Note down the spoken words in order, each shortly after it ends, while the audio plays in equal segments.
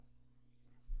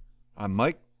I'm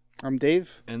Mike. I'm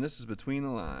Dave. And this is Between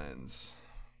the Lines.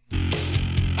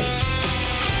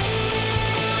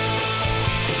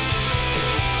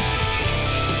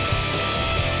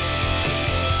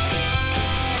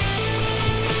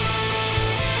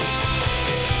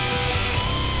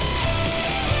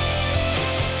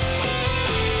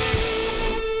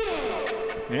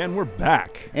 And we're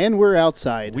back. And we're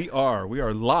outside. We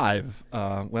are live.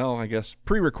 Well, I guess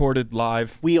pre-recorded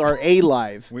live. We are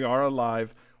alive. We are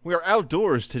alive. We are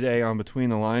outdoors today on Between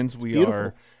the Lines.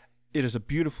 It is a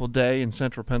beautiful day in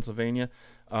central Pennsylvania.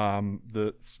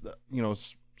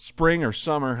 Spring or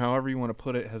summer, however you want to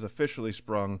put it, has officially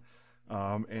sprung.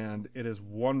 And it is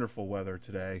wonderful weather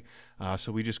today.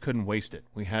 So we just couldn't waste it.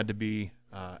 We had to be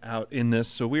out in this.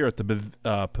 So we are at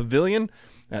the pavilion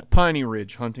at Piney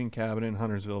Ridge Hunting Cabin in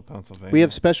Huntersville, Pennsylvania. We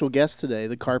have special guests today,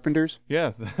 the Carpenters.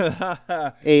 Yeah.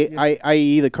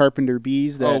 i.e. the Carpenter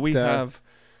Bees.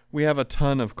 We have a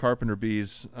ton of carpenter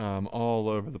bees all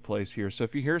over the place here. So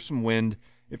if you hear some wind,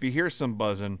 if you hear some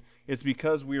buzzing, it's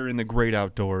because we are in the great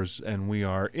outdoors and we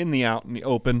are out in the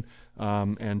open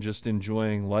and just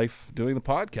enjoying life doing the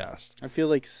podcast. I feel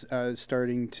like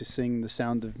starting to sing The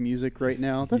Sound of Music right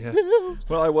now. Yeah.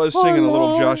 Well, I was singing a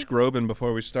little Josh Groban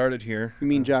before we started here. You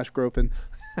mean Josh Groban?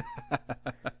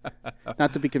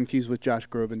 Not to be confused with Josh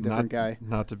Groban, different guy.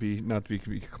 Not to be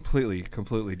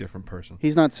completely different person.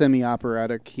 He's not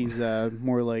semi-operatic. He's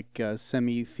more like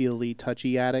semi-feely,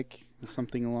 touchy-atic,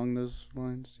 something along those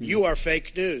lines. You are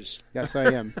fake news. Yes,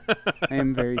 I am. I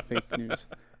am very fake news.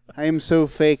 I am so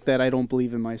fake that I don't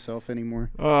believe in myself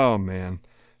anymore. Oh, man.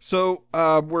 So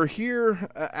we're here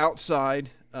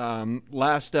outside.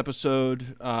 Last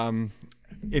episode,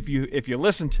 if you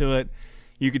listen to it,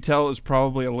 you could tell it was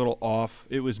probably a little off.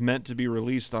 It was meant to be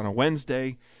released on a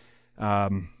Wednesday.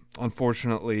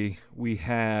 Unfortunately, we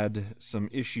had some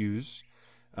issues.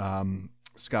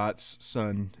 Scott's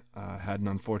son had an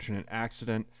unfortunate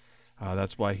accident.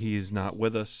 That's why he's not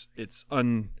with us. It's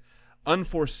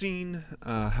unforeseen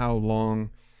how long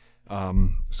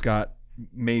Scott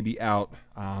may be out.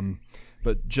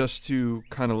 But just to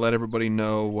kind of let everybody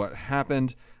know what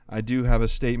happened, I do have a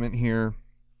statement here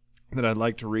that I'd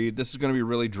like to read. This is going to be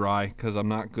really dry because I'm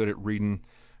not good at reading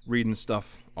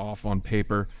stuff off on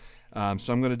paper.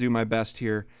 So I'm going to do my best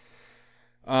here.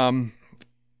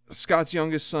 Scott's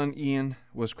youngest son, Ian,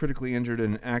 was critically injured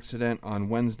in an accident on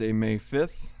Wednesday, May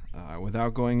 5th.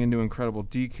 Without going into incredible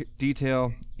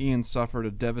detail, Ian suffered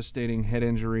a devastating head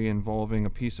injury involving a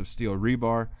piece of steel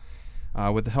rebar.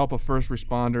 With the help of first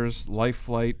responders, Life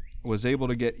Flight was able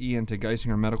to get Ian to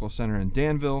Geisinger Medical Center in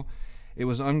Danville. It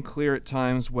was unclear at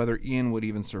times whether Ian would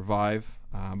even survive,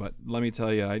 but let me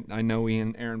tell you, I know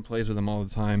Ian. Aaron plays with him all the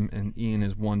time, and Ian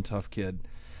is one tough kid.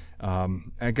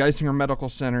 At Geisinger Medical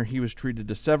Center, he was treated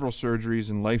to several surgeries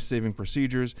and life-saving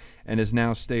procedures and is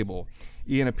now stable.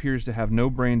 Ian appears to have no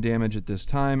brain damage at this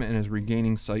time and is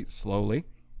regaining sight slowly.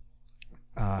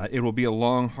 It will be a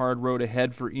long, hard road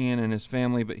ahead for Ian and his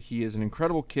family, but he is an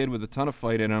incredible kid with a ton of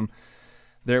fight in him.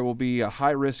 There will be a high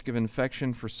risk of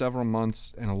infection for several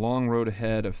months and a long road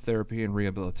ahead of therapy and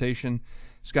rehabilitation.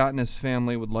 Scott and his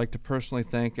family would like to personally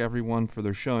thank everyone for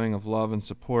their showing of love and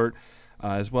support,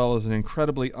 as well as an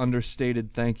incredibly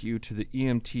understated thank you to the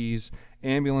EMTs,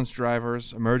 ambulance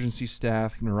drivers, emergency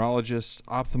staff, neurologists,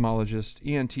 ophthalmologists,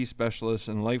 ENT specialists,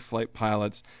 and life flight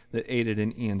pilots that aided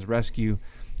in Ian's rescue.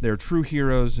 They're true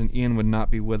heroes, and Ian would not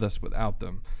be with us without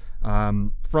them.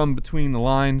 From Between the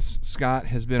Lines, Scott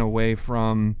has been away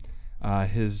from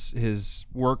his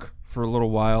work for a little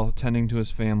while, tending to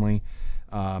his family,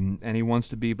 and he wants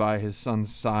to be by his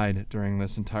son's side during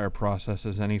this entire process,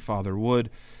 as any father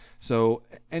would. So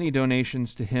any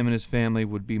donations to him and his family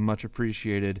would be much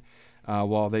appreciated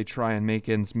while they try and make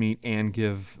ends meet and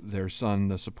give their son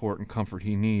the support and comfort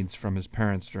he needs from his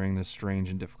parents during this strange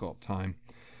and difficult time.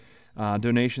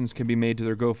 Donations can be made to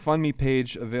their GoFundMe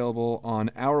page, available on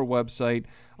our website,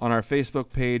 on our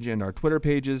Facebook page, and our Twitter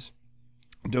pages.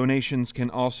 Donations can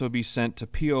also be sent to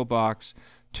P.O. Box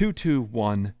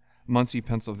 221, Muncie,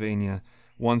 Pennsylvania,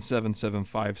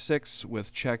 17756,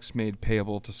 with checks made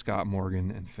payable to Scott Morgan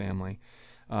and family.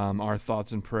 Our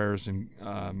thoughts and prayers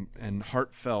and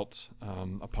heartfelt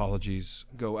apologies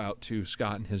go out to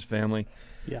Scott and his family.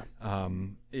 Yeah.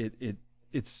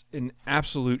 It's an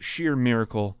absolute sheer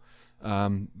miracle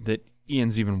that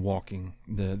Ian's even walking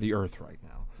the earth right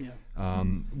now. Yeah.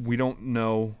 We don't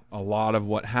know a lot of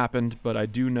what happened, but I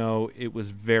do know it was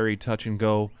very touch and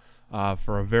go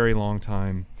for a very long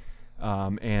time.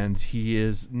 And he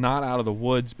is not out of the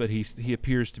woods, but he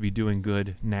appears to be doing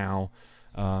good now,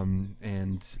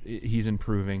 and he's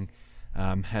improving.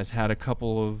 Has had a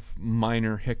couple of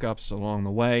minor hiccups along the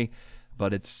way,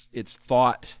 but it's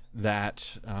thought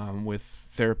that with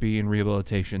therapy and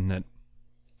rehabilitation that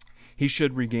he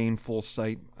should regain full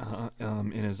sight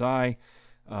in his eye,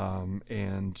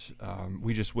 and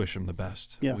we just wish him the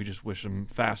best. Yeah. We just wish him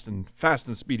fast and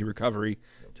speedy recovery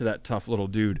to that tough little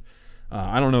dude.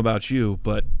 I don't know about you,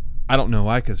 but I don't know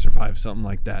I could survive something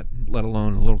like that, let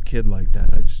alone a little kid like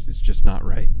that. It's just not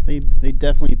right. They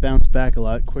definitely bounce back a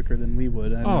lot quicker than we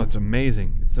would. It's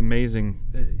amazing. It's amazing.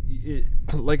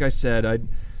 Like I said,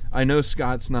 I know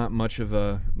Scott's not much of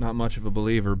a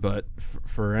believer, but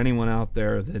for anyone out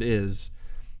there that is,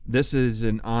 this is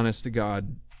an honest to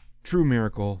God true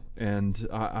miracle, and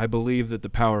I believe that the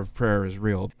power of prayer is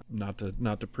real. Not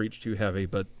to preach too heavy,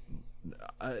 but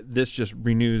this just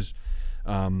renews.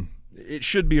 It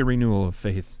should be a renewal of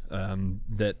faith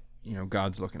that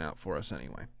God's looking out for us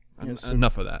anyway. Yes,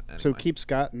 Enough of that. Anyway. So keep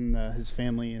Scott and his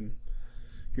family in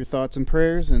your thoughts and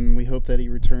prayers, and we hope that he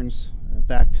returns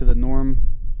back to the norm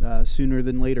sooner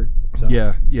than later. So.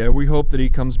 Yeah, we hope that he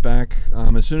comes back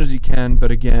as soon as he can. But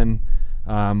again,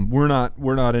 we're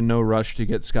not in no rush to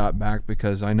get Scott back,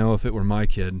 because I know if it were my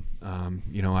kid,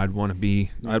 I'd want to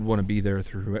be there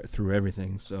through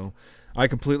everything. So I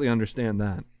completely understand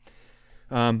that.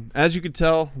 As you could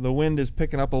tell, the wind is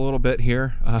picking up a little bit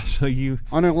here.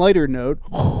 On a lighter note,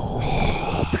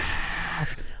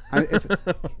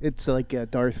 it's like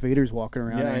Darth Vader's walking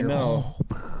around. Yeah, I know.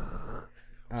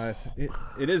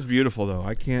 It is beautiful though.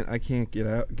 I can't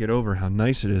get over how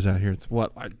nice it is out here. It's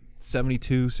what, like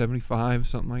 72, 75,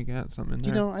 something like that, something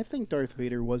in there. I think Darth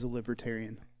Vader was a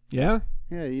libertarian. Yeah?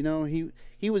 Yeah,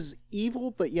 he was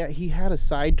evil, but yet he had a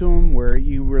side to him where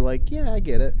you were like, yeah, I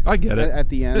get it. I get it. At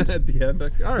the end. At the end.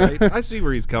 All right. I see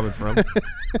where he's coming from.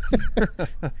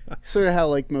 Sort of how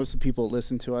like most of the people that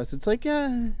listen to us, it's like,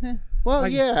 yeah.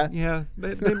 Yeah,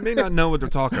 they may not know what they're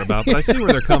talking about, but I see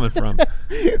where they're coming from.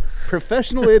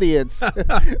 Professional idiots.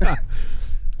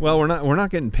 Well, we're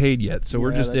not getting paid yet, so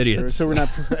we're just idiots. True. So we're not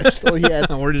professional yet.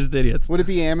 We're just idiots. Would it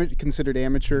be considered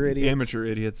amateur idiots? Amateur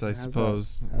idiots, I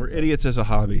suppose. We're idiots as a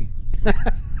hobby.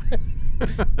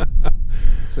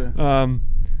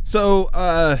 So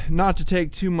not to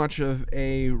take too much of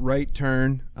a right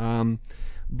turn,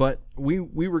 but we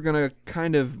were going to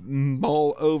kind of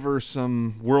mull over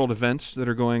some world events that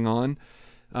are going on.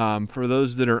 For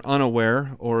those that are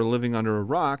unaware or living under a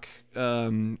rock,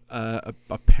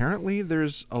 apparently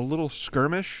there's a little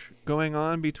skirmish going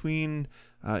on between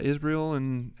Israel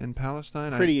and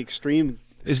Palestine. Pretty extreme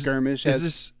skirmish.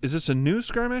 Is this a new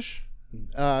skirmish?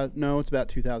 No, it's about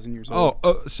 2,000 years old.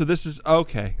 Oh, so this is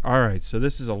okay. All right, so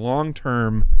this is a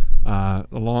long-term.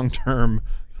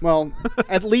 Well,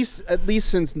 at least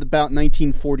since about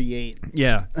 1948.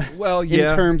 Yeah. Well,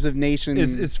 yeah. In terms of nation,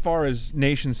 as far as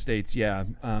nation states, yeah.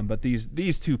 But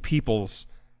these two peoples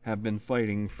have been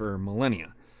fighting for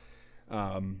millennia.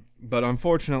 But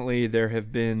unfortunately, there's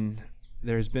been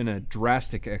a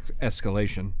drastic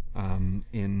escalation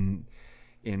in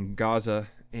Gaza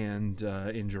and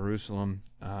in Jerusalem.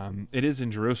 It is in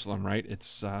Jerusalem, right?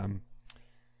 It's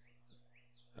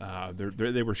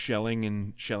they were shelling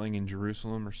in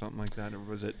Jerusalem or something like that, or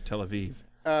was it Tel Aviv?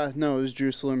 No, it was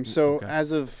Jerusalem. So okay.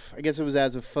 as of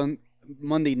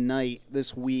Monday night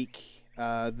this week,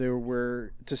 there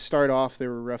were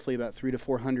roughly about 300 to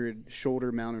 400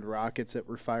 shoulder-mounted rockets that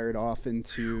were fired off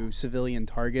into civilian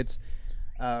targets.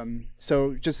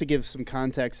 So just to give some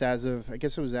context, as of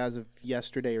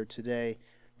yesterday or today,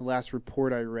 the last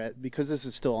report I read, because this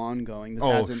is still ongoing,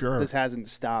 this hasn't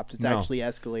stopped. It's actually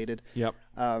escalated. Yep.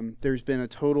 There's been a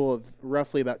total of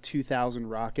roughly about 2,000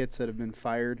 rockets that have been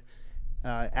fired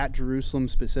at Jerusalem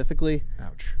specifically.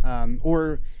 Ouch.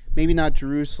 Or maybe not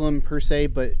Jerusalem per se,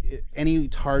 but any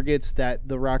targets that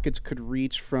the rockets could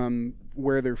reach from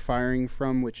where they're firing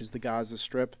from, which is the Gaza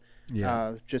Strip.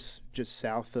 Yeah. Just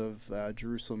south of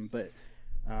Jerusalem, but.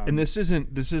 And this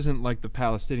isn't like the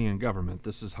Palestinian government.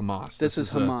 This is Hamas. This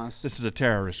is Hamas. This is a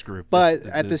terrorist group. But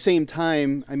at the same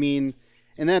time, I mean,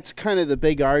 and that's kind of the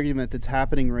big argument that's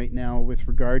happening right now with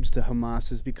regards to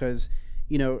Hamas, is because,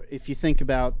 if you think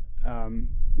about,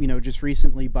 just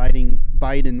recently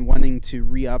Biden wanting to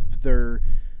re-up their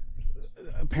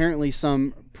apparently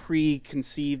some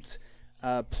preconceived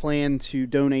plan to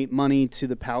donate money to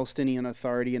the Palestinian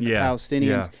Authority and the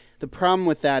Palestinians. Yeah. The problem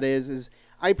with that is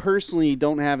I personally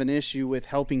don't have an issue with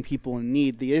helping people in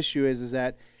need. The issue is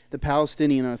that the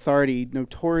Palestinian Authority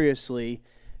notoriously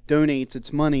donates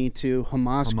its money to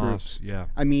Hamas groups. Yeah.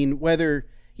 I mean, whether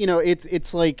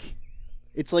it's like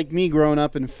me growing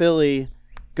up in Philly,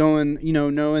 going,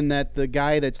 knowing that the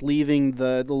guy that's leaving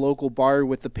the local bar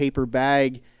with the paper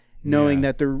bag, knowing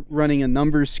that they're running a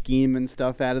numbers scheme and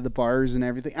stuff out of the bars and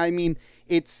everything. I mean,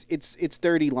 it's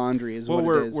dirty laundry is what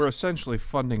it is. We're essentially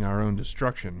funding our own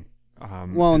destruction.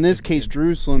 Well, in this case,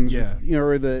 Jerusalem's,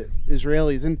 or the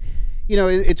Israelis. And,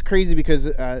 it's crazy because,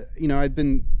 I've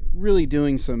been really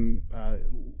doing some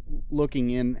looking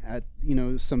in at,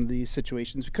 some of these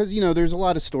situations because, there's a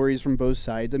lot of stories from both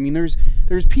sides. I mean, there's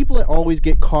people that always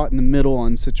get caught in the middle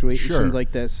on situations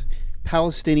like this.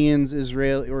 Palestinians,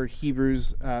 Israel, or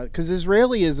Hebrews, because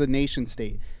Israeli is a nation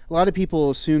state. A lot of people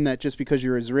assume that just because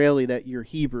you're Israeli that you're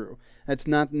Hebrew. That's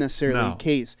not necessarily the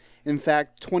case. In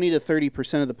fact, 20 to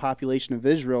 30% of the population of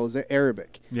Israel is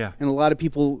Arabic. Yeah. And a lot of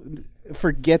people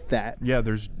forget that. Yeah,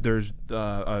 there's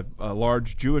a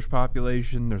large Jewish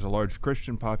population, there's a large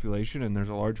Christian population, and there's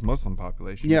a large Muslim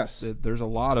population. Yes. There's a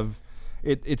lot of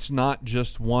it's not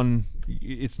just one.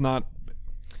 It's not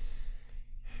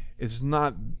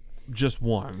just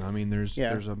one. I mean, there's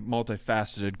a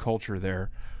multifaceted culture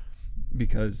there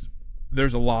because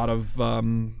there's a lot of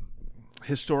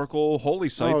historical holy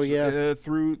sites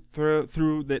through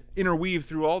that interweave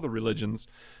through all the religions,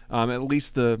 at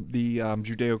least the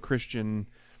Judeo-Christian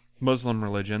Muslim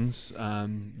religions.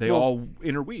 They all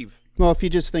interweave. Well, if you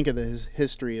just think of the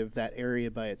history of that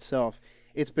area by itself,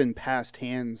 it's been passed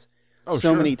hands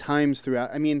many times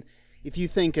throughout. I mean, if you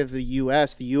think of the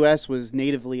U.S. was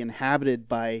natively inhabited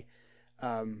by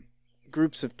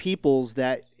groups of peoples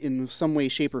that in some way,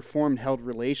 shape, or form held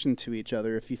relation to each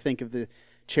other. If you think of the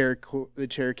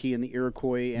Cherokee and the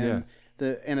Iroquois and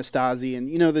the Anasazi and,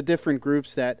 the different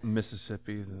groups that...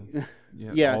 Mississippi,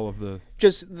 all of the...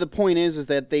 Just the point is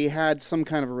that they had some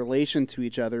kind of a relation to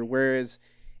each other, whereas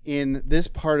in this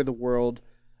part of the world,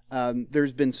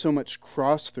 there's been so much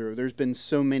cross-through. There's been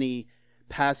so many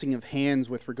passing of hands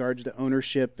with regards to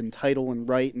ownership and title and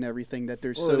right and everything that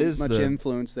there's so much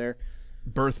influence there.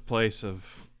 Birthplace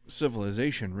of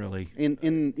civilization, really.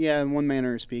 In one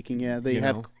manner of speaking, they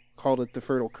have called it the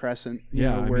Fertile Crescent.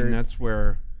 I mean, that's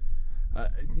where,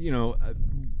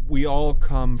 we all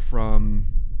come from.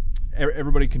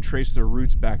 Everybody can trace their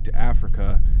roots back to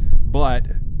Africa, but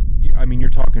I mean,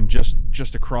 you're talking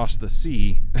just across the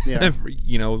sea. Yeah.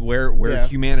 where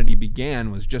humanity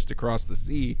began was just across the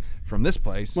sea from this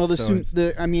place. Well,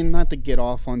 not to get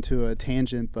off onto a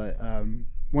tangent, but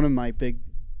one of my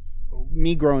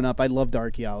me growing up, I loved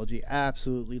archaeology.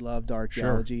 Absolutely loved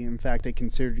archaeology. Sure. In fact, I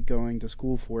considered going to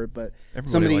school for it, but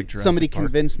somebody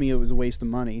convinced me it was a waste of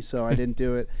money, so I didn't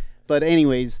do it. But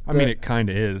anyways, I mean, it kind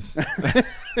of is,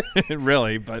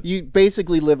 really. But you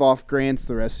basically live off grants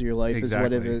the rest of your life, is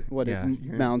what it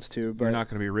amounts to. But you're not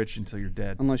going to be rich until you're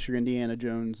dead, unless you're Indiana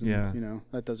Jones. And,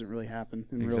 that doesn't really happen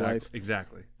in real life.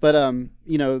 Exactly. But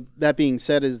that being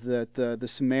said, is that the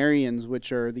Sumerians,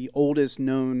 which are the oldest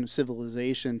known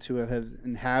civilization to have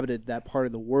inhabited that part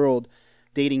of the world,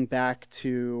 dating back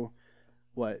to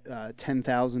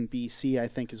 10,000 BC, I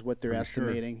think is what they're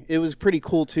estimating. Sure. It was pretty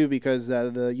cool too because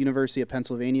the University of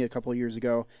Pennsylvania a couple of years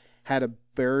ago had a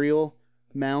burial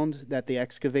mound that they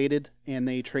excavated and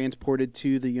they transported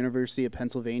to the University of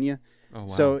Pennsylvania. Oh, wow.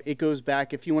 So it goes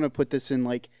back, if you want to put this in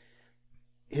like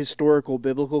historical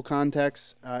biblical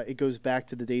context, it goes back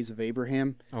to the days of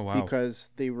Abraham. Oh, wow. Because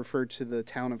they referred to the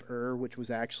town of Ur, which was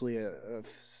actually a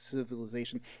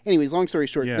civilization. Anyways, long story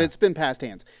short, it's been passed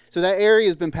hands. So that area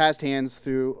has been passed hands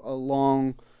through a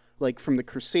long, from the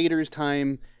Crusaders'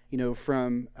 time,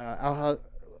 from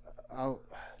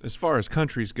as far as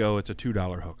countries go, it's a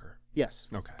 $2 hooker. Yes.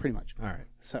 Okay. Pretty much. All right.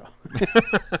 So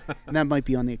and that might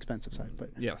be on the expensive side,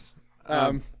 but yes.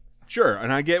 Sure,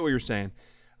 and I get what you're saying.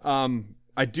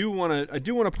 I do want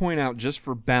to point out, just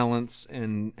for balance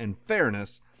and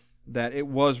fairness, that it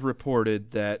was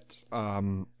reported that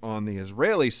on the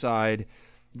Israeli side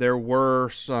there were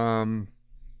some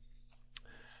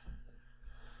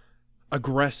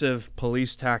aggressive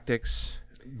police tactics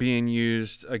being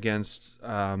used against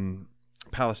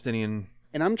Palestinian.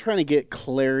 And I'm trying to get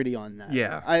clarity on that.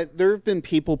 Yeah. There have been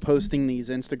people posting these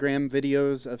Instagram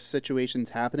videos of situations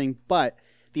happening, but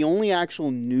the only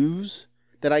actual news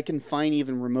that I can find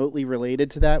even remotely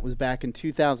related to that was back in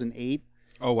 2008.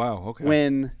 Oh, wow. Okay.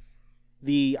 When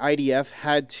the IDF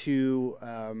had to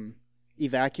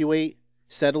evacuate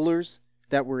settlers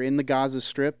that were in the Gaza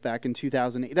Strip back in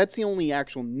 2008. That's the only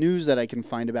actual news that I can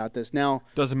find about this. Now,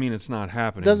 doesn't mean it's not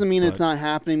happening. Doesn't mean it's not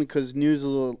happening because news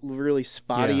is really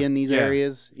spotty in these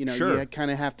areas. You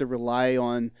kind of have to rely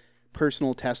on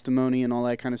personal testimony and all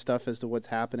that kind of stuff as to what's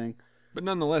happening. But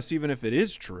nonetheless, even if it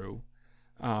is true,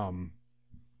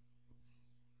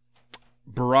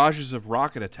 barrages of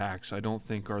rocket attacks, I don't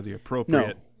think are the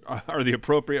appropriate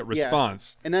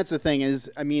response. And that's the thing is,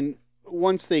 I mean,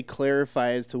 once they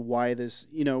clarify as to why this,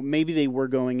 maybe they were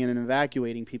going in and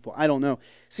evacuating people. I don't know.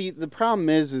 See, the problem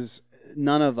is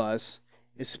none of us,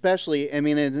 especially, I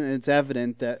mean, it's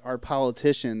evident that our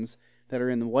politicians that are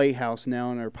in the White House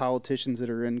now and our politicians that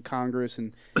are in Congress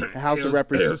and the House of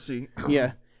Representatives,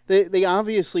 yeah, they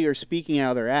obviously are speaking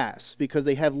out of their ass because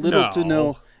they have little to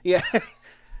no, yeah,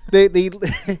 they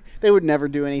would never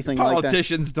do anything like that.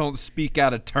 Politicians don't speak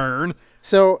out of turn.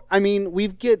 So, I mean, we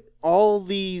get all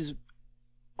this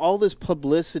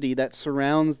publicity that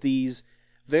surrounds these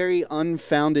very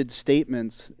unfounded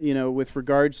statements, with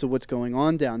regards to what's going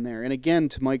on down there. And again,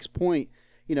 to Mike's point,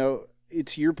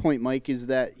 it's your point, Mike, is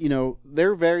that,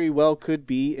 there very well could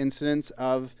be incidents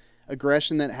of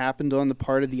aggression that happened on the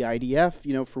part of the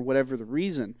IDF, for whatever the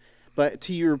reason. But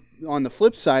on the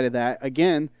flip side of that,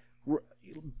 again,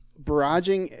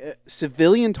 barraging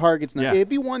civilian targets. Now, it'd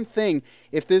be one thing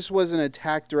if this was an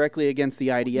attack directly against the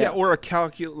IDF. Yeah, or a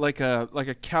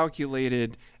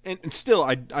calculated, and still,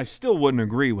 I still wouldn't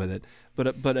agree with it.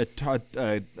 But a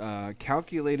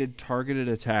calculated, targeted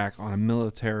attack on a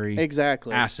military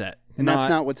asset. And that's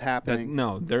not what's happening.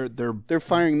 They're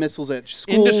firing missiles at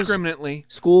schools indiscriminately.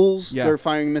 Schools. Yeah. They're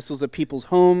firing missiles at people's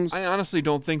homes. I honestly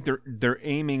don't think they're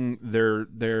aiming their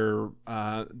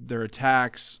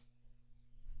attacks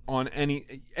on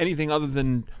anything other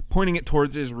than pointing it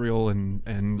towards Israel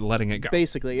and letting it go.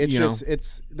 Basically,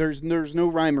 there's no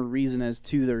rhyme or reason as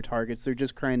to their targets. They're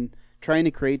just trying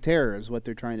to create terror is what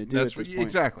they're trying to do at this point.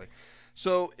 Exactly.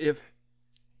 So if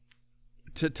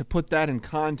to put that in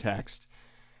context,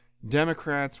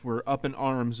 Democrats were up in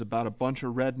arms about a bunch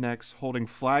of rednecks holding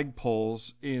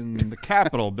flagpoles in the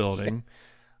Capitol building,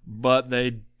 but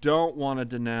they don't want to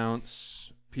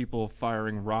denounce people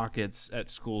firing rockets at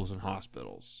schools and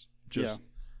hospitals.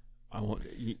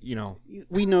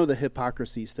 We know the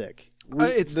hypocrisy's thick.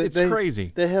 It's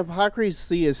crazy. The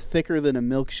hypocrisy is thicker than a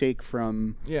milkshake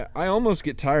from... Yeah, I almost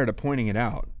get tired of pointing it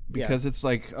out because it's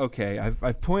like, okay,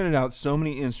 I've pointed out so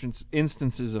many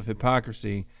instances of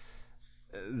hypocrisy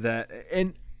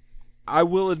and I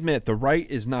will admit the right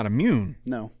is not immune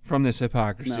from this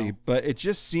hypocrisy, but it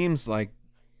just seems like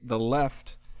the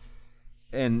left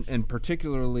and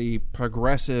particularly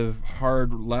progressive,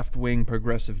 hard left-wing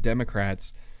progressive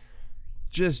Democrats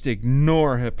just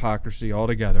ignore hypocrisy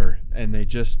altogether, and they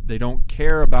don't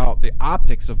care about the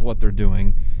optics of what they're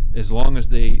doing as long as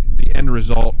the end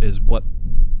result is what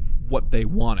they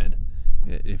wanted,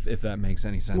 if that makes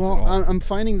any sense at all. Well, I'm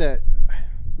finding that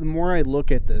the more I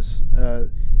look at this,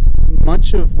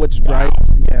 much of what's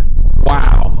driving... Yeah.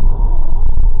 Wow.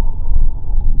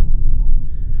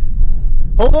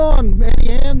 Hold on,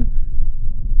 Marianne.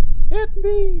 Hit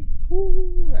me.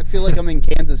 Ooh. I feel like I'm in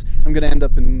Kansas. I'm going to end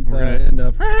up in... going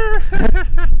to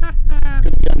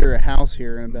be under a house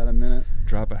here in about a minute.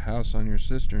 Drop a house on your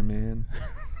sister, man.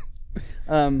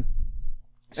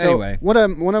 Anyway. What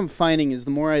I'm finding is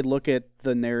the more I look at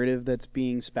the narrative that's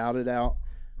being spouted out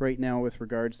right now with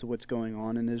regards to what's going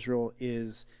on in Israel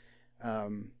is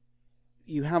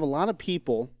you have a lot of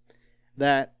people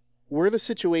that were the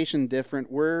situation different,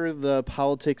 were the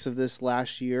politics of this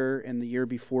last year and the year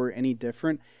before any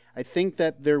different, I think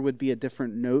that there would be a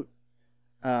different note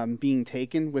being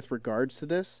taken with regards to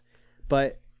this.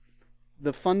 But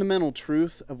the fundamental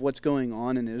truth of what's going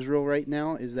on in Israel right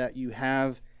now is that you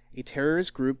have a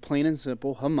terrorist group, plain and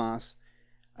simple, Hamas,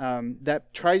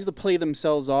 that tries to play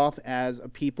themselves off as a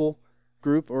people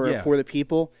group or for the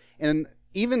people, and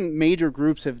even major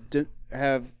groups have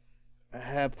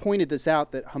pointed this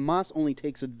out, that Hamas only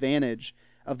takes advantage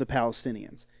of the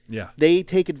Palestinians. Yeah, they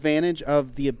take advantage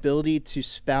of the ability to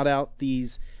spout out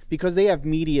these because they have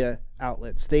media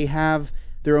outlets. They have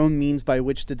their own means by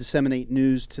which to disseminate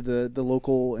news to the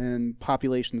local and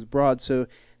populations abroad. So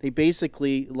they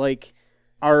basically, like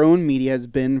our own media has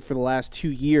been for the last 2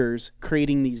 years,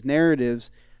 creating these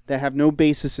narratives that have no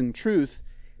basis in truth.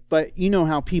 But you know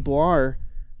how people are,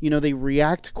 they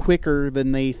react quicker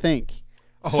than they think.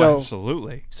 Oh,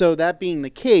 absolutely. So that being the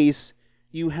case,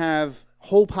 you have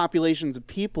whole populations of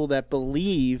people that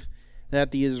believe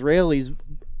that the Israelis,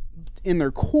 in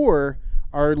their core,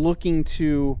 are looking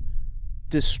to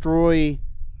destroy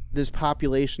this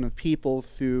population of people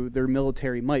through their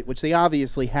military might, which they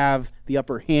obviously have the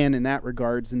upper hand in that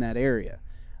regards in that area.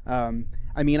 I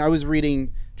was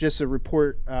reading just a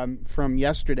report from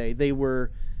yesterday. There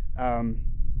were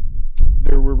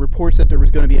reports that there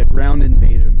was going to be a ground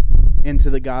invasion into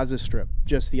the Gaza Strip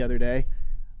just the other day,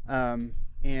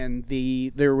 and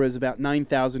there was about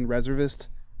 9,000 reservists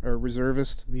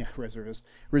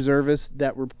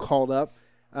that were called up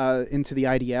into the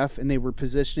IDF, and they were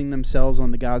positioning themselves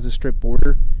on the Gaza Strip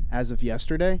border as of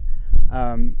yesterday.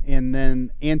 And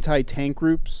then anti-tank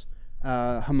groups,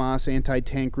 Hamas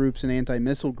anti-tank groups and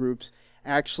anti-missile groups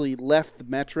actually left the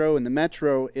metro, and the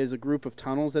metro is a group of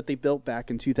tunnels that they built back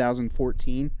in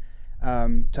 2014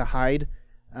 to hide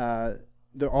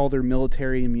all their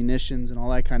military and munitions and all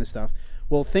that kind of stuff.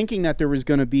 Well, thinking that there was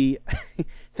going to be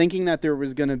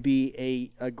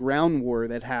a ground war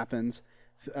that happens,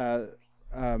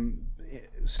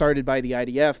 started by the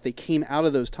IDF, they came out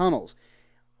of those tunnels.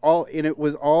 And it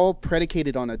was all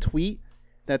predicated on a tweet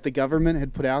that the government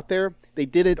had put out there. They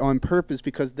did it on purpose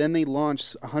because then they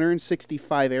launched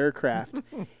 165 aircraft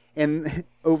and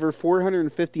over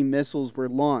 450 missiles were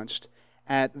launched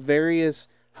at various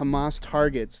Hamas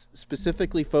targets,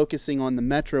 specifically focusing on the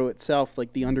metro itself,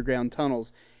 like the underground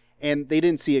tunnels. And they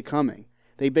didn't see it coming.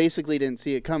 They basically didn't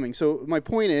see it coming. So my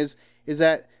point is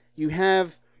that you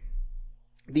have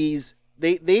these...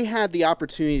 They had the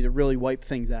opportunity to really wipe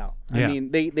things out. Yeah. I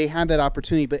mean, they had that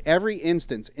opportunity, but in every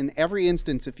instance,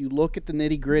 if you look at the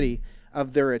nitty-gritty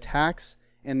of their attacks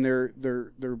and their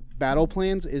battle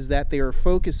plans, is that they are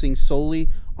focusing solely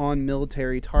on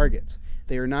military targets.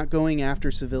 They are not going after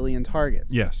civilian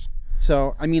targets. Yes.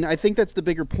 So, I mean, I think that's the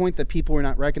bigger point that people are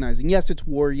not recognizing. Yes, it's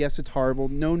war. Yes, it's horrible.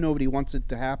 No, nobody wants it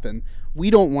to happen. We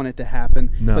don't want it to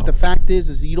happen. No. But the fact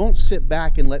is you don't sit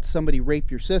back and let somebody rape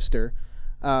your sister.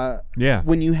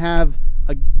 When you have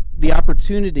the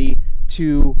opportunity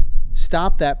to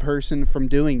stop that person from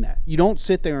doing that. You don't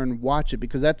sit there and watch it,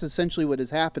 because that's essentially what is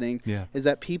happening. Yeah. Is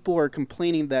that people are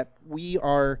complaining that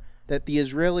that the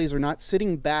Israelis are not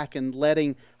sitting back and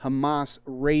letting Hamas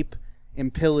rape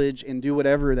and pillage and do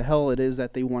whatever the hell it is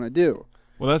that they want to do.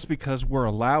 Well, that's because we're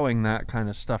allowing that kind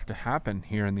of stuff to happen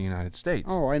here in the United States.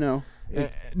 Oh, I know.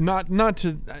 Not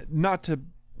to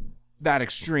that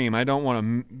extreme. I don't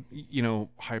want to,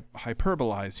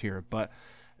 hyperbolize here, but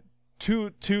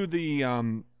to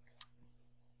the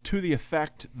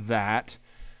effect that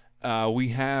we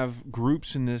have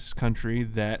groups in this country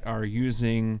that are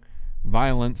using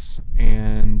violence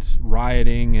and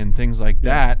rioting and things like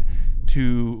that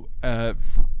to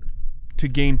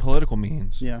gain political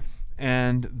means. Yeah.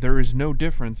 And there is no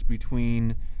difference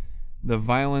between the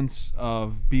violence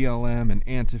of BLM and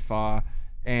Antifa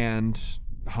and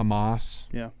Hamas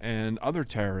and other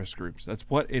terrorist groups. That's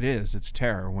what it is. It's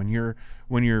terror. When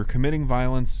you're committing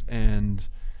violence and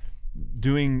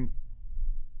doing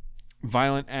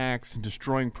violent acts and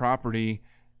destroying property,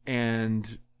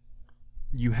 and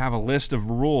you have a list of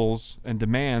rules and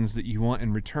demands that you want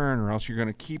in return, or else you're going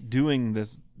to keep doing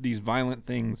these violent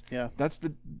things. Yeah. That's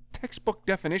the textbook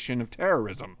definition of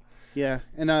terrorism. Yeah,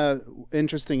 and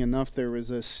interesting enough, there was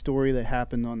a story that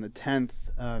happened on the 10th.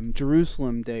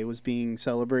 Jerusalem Day was being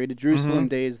celebrated. Jerusalem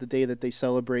Day is the day that they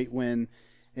celebrate when,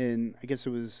 I guess it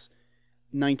was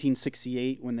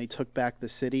 1968, when they took back the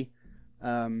city.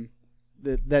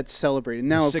 That's celebrated.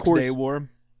 Now, of course, 6 Day War.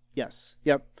 Yes.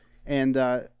 Yep. And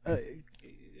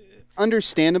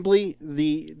understandably,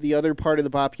 the other part of the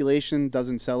population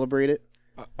doesn't celebrate it.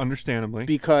 Understandably,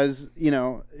 because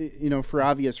for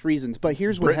obvious reasons. But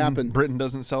here's what happened. Britain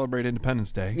doesn't celebrate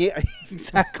Independence Day. Yeah,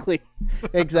 exactly.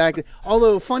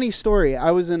 Although, funny story,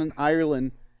 I was in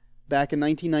Ireland back in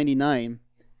 1999,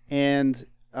 and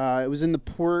it was in the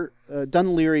port.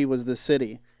 Dunleary was the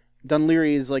city.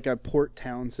 Dunleary is like a port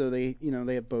town, so they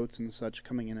have boats and such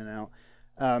coming in and out.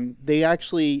 They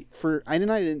actually, I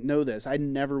didn't know this. I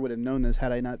never would have known this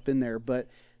had I not been there. But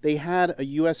they had a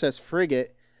USS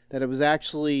frigate that it was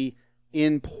actually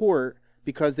in port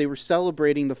because they were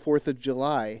celebrating the 4th of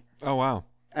July. Oh, wow.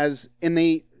 And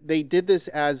they did this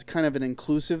as kind of an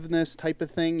inclusiveness type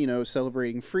of thing,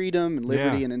 celebrating freedom and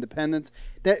liberty and independence.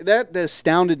 That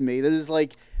astounded me. That is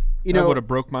like, that would have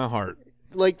broke my heart.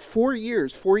 Like 4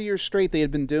 years straight they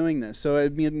had been doing this. So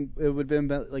it would have been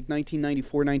about like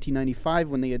 1994, 1995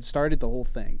 when they had started the whole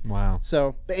thing. Wow.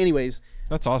 So, but anyways,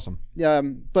 that's awesome.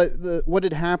 But what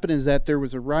had happened is that there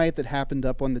was a riot that happened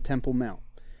up on the Temple Mount.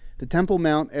 The Temple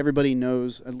Mount, everybody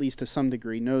knows, at least to some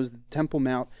degree, knows the Temple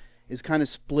Mount is kind of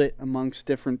split amongst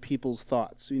different people's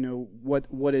thoughts.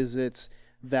 What is its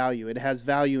value? It has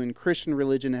value in Christian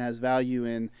religion. It has value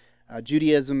in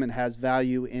Judaism. It has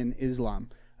value in Islam.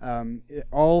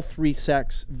 All three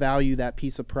sects value that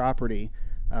piece of property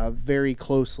very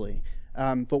closely.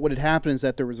 But what had happened is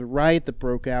that there was a riot that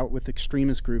broke out with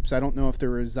extremist groups. I don't know if there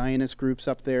were Zionist groups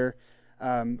up there.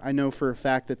 I know for a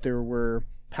fact that there were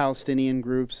Palestinian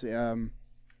groups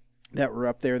that were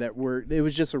up there it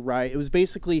was just a riot. It was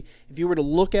basically, if you were to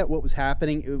look at what was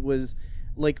happening, it was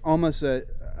like almost a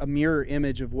mirror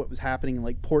image of what was happening in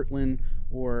like Portland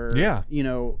or,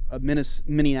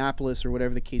 Minneapolis or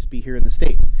whatever the case be here in the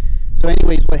States. So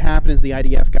anyways, what happened is the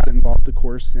IDF got involved, of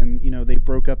course, and, they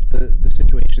broke up the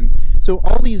situation. So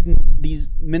all these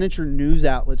miniature news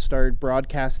outlets started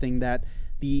broadcasting that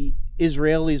the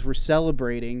Israelis were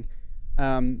celebrating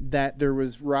that there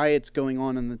was riots going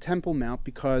on the Temple Mount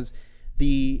because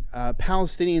the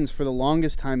Palestinians for the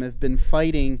longest time have been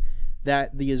fighting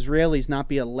that the Israelis not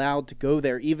be allowed to go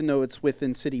there, even though it's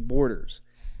within city borders.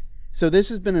 So this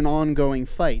has been an ongoing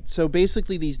fight. So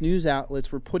basically these news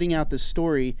outlets were putting out this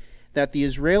story that the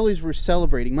Israelis were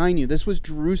celebrating. Mind you, this was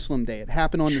Jerusalem Day. It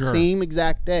happened on the same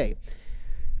exact day.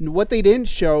 And what they didn't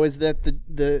show is that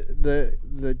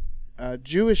the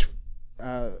Jewish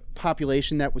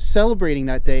population that was celebrating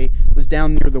that day was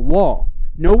down near the wall,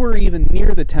 nowhere even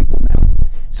near the Temple Mount.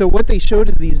 So what they showed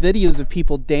is these videos of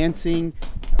people dancing.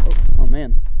 Oh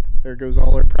man, there goes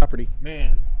all our property.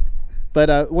 Man.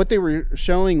 But what they were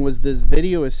showing was this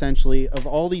video essentially of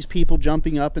all these people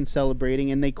jumping up and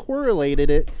celebrating, and they correlated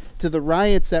it to the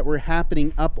riots that were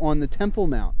happening up on the Temple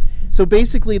Mount. So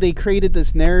basically they created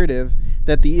this narrative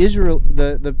that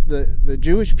the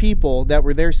Jewish people that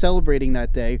were there celebrating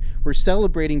that day were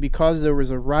celebrating because there was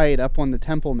a riot up on the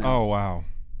Temple Mount. Oh, wow.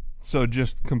 So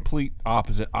just complete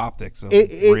opposite optics of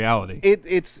reality.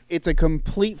 It's a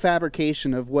complete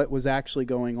fabrication of what was actually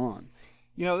going on.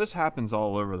 You know, this happens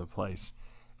all over the place.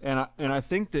 And I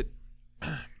think that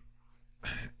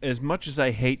as much as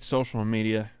I hate social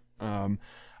media,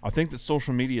 I think that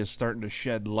social media is starting to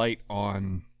shed light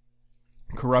on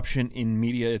corruption in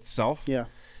media itself. Yeah.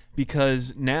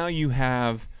 Because now you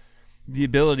have the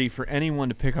ability for anyone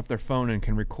to pick up their phone and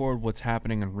can record what's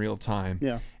happening in real time.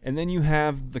 Yeah. And then you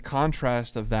have the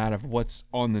contrast of that of what's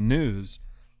on the news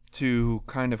to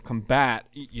kind of combat,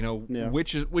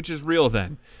 which is real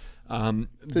then.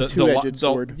 It's a two-edged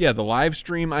sword. Yeah, the live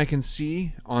stream I can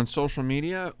see on social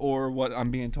media or what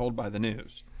I'm being told by the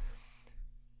news.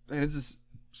 And it's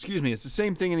the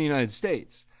same thing in the United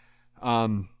States.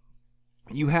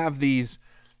 You have these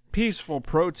peaceful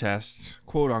protests,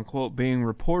 quote unquote, being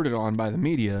reported on by the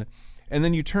media, and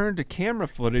then you turn to camera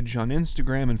footage on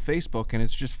Instagram and Facebook, and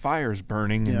it's just fires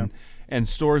burning and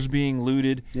stores being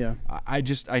looted. Yeah.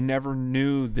 I never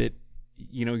knew that,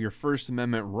 your First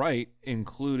Amendment right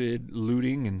included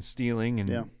looting and stealing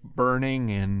and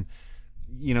burning and,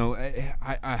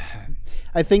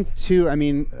 I think too,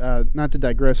 not to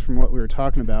digress from what we were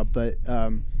talking about, but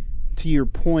to your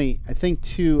point, I think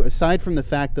too, aside from the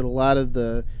fact that a lot of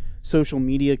the social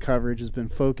media coverage has been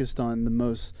focused on the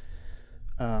most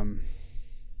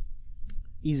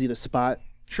easy to spot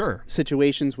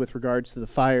situations with regards to the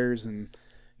fires and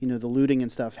the looting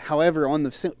and stuff. However, on the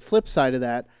flip side of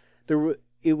that,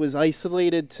 it was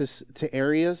isolated to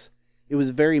areas. It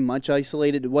was very much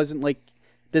isolated. It wasn't like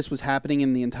this was happening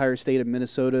in the entire state of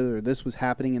Minnesota or this was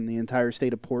happening in the entire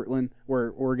state of Portland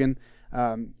or Oregon.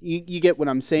 You get what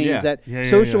I'm saying is that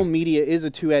social media is a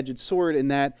two-edged sword in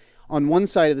that on one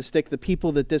side of the stick, the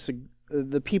people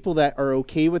that are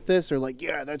okay with this are like,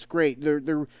 yeah, that's great. They're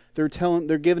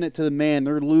giving it to the man.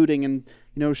 They're looting and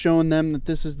showing them that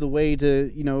this is the way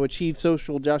to achieve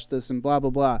social justice and blah blah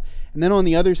blah. And then on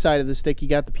the other side of the stick, you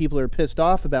got the people who are pissed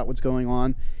off about what's going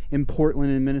on in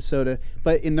Portland and Minnesota,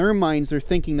 but in their minds, they're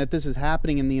thinking that this is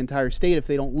happening in the entire state if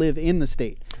they don't live in the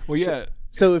state. Well, yeah.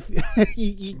 So if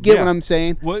you get what I'm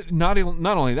saying, well, not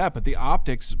only that, but the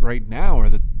optics right now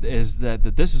is that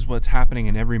this is what's happening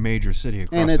in every major city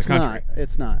across the country.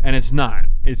 It's not. And it's not.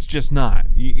 It's just not.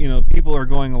 People are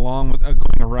going on with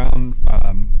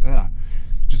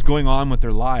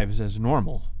their lives as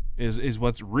normal. Is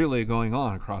what's really going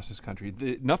on across this country.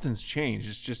 Nothing's changed.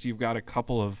 It's just you've got a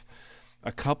couple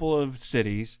of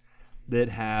cities that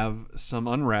have some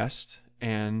unrest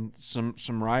and some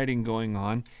rioting going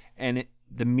on, and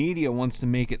the media wants to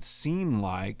make it seem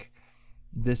like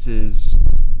this is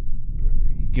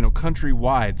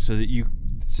countrywide, so that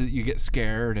you get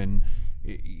scared, and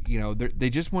they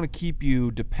just want to keep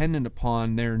you dependent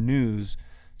upon their news,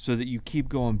 so that you keep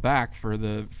going back for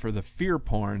the fear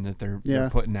porn that they're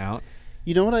putting out.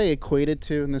 You know what I equate it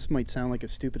to, and this might sound like a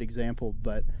stupid example,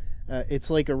 but it's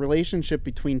like a relationship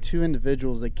between two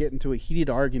individuals that get into a heated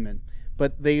argument,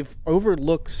 but they've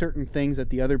overlooked certain things that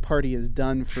the other party has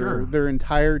done for their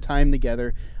entire time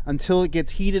together until it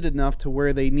gets heated enough to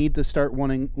where they need to start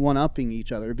one-upping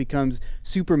each other. It becomes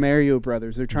Super Mario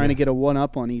Brothers. They're trying to get a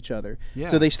one-up on each other. Yeah.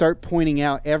 So they start pointing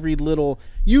out every little,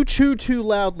 you chew too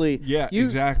loudly. Yeah,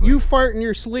 exactly. You fart in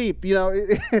your sleep.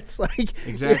 It's like...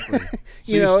 Exactly.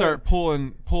 So you start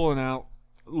pulling out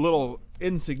little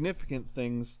insignificant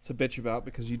things to bitch about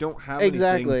because you don't have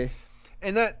anything.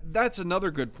 And that's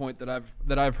another good point that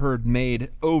I've heard made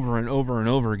over and over and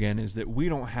over again, is that we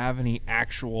don't have any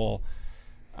actual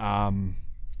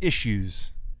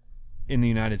issues in the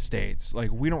United States.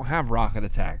 Like, we don't have rocket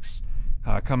attacks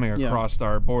coming across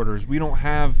our borders. We don't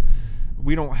have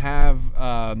We don't have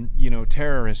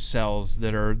terrorist cells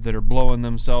that are blowing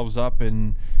themselves up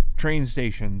in train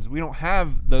stations. We don't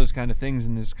have those kind of things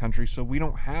in this country, so we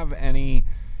don't have any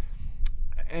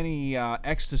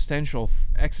existential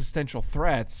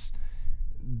threats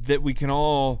that we can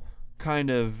all kind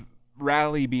of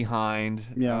rally behind,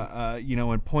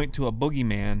 and point to a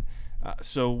boogeyman.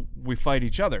 So we fight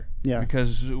each other,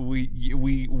 because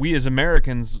we as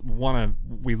Americans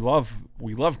we love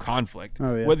conflict.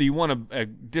 Oh, yeah. Whether you want to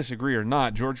disagree or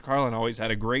not. George Carlin always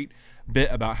had a great bit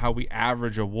about how we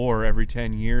average a war every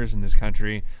 10 years in this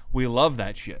country. We love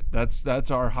that shit.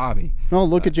 That's our hobby. No,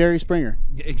 look at Jerry Springer.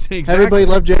 Exactly. Everybody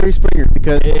loved Jerry Springer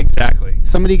because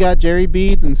somebody got Jerry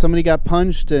beads and somebody got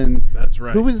punched, and that's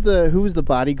right. Who was the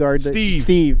bodyguard? Steve.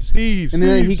 And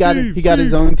then he got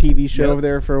his own TV show over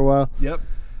there for a while. Yep.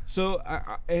 So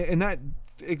and that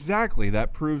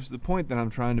proves the point that I'm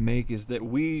trying to make, is that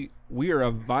we are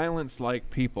a violence-like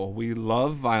people. We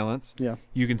love violence. Yeah.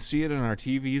 You can see it in our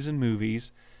TVs and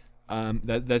movies.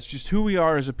 That's just who we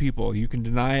are as a people. You can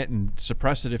deny it and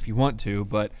suppress it if you want to,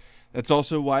 but that's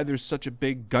also why there's such a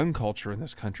big gun culture in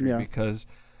this country, because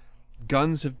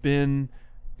guns have been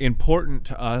important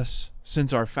to us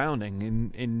since our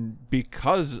founding, and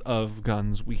because of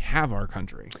guns, we have our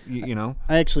country. You know.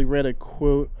 I actually read a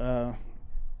quote.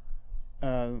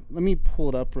 Let me pull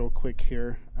it up real quick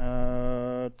here.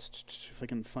 If I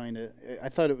can find it. I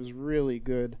thought it was really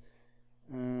good.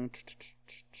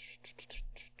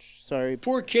 Sorry.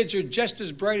 Poor kids are just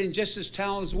as bright and just as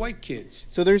talented as white kids.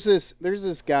 So there's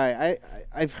this guy.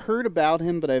 I've heard about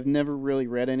him, but I've never really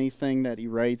read anything that he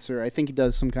writes, or I think he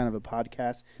does some kind of a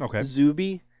podcast. Okay.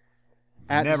 Zuby.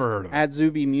 Never heard of him. At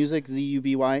Zuby Music,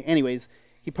 Zuby. Anyways,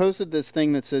 he posted this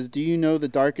thing that says, "Do you know the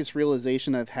darkest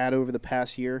realization I've had over the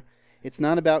past year? It's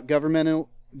not about governmental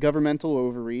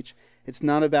overreach. It's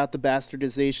not about the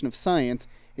bastardization of science.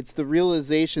 It's the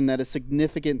realization that a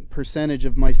significant percentage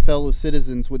of my fellow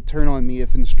citizens would turn on me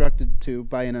if instructed to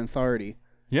by an authority."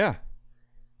 Yeah,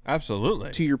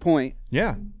 absolutely. To your point.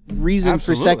 Yeah. Reason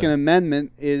for Second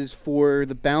Amendment is for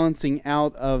the balancing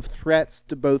out of threats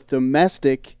to both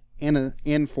domestic and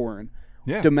foreign.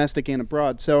 Yeah. Domestic and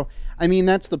abroad. So, I mean,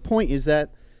 that's the point, is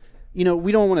that,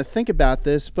 we don't want to think about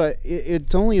this, but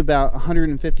it's only about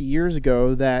 150 years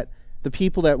ago that the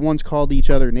people that once called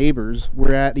each other neighbors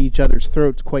were at each other's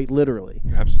throats, quite literally.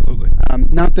 Absolutely.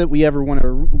 Not that we ever want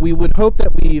to. We would hope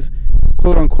that we've,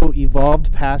 quote unquote,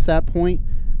 evolved past that point.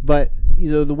 But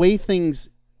the way things,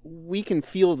 we can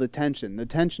feel the tension. The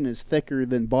tension is thicker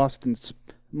than Boston's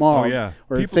smog. Oh yeah.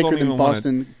 Or People thicker than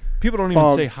Boston. People don't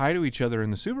fog. even say hi to each other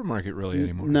in the supermarket really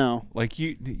anymore. No. Like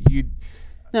you.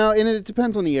 No, and it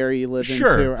depends on the area you live in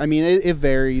Sure. too. I mean, it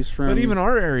varies from. But even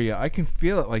our area, I can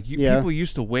feel it. Like people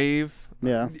used to wave.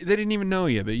 Yeah. They didn't even know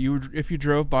you, but if you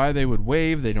drove by, they would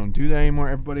wave. They don't do that anymore.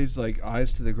 Everybody's like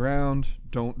eyes to the ground.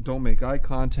 Don't make eye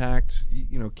contact.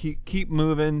 Keep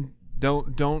moving.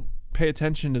 Don't pay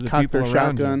attention to the Cock people their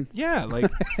around shotgun. you. Yeah, like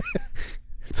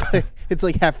it's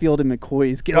like Hatfield and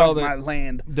McCoy's. Get off my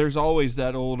land. There's always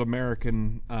that old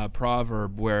American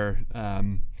proverb where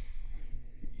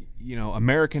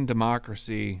American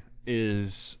democracy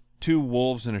is two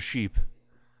wolves and a sheep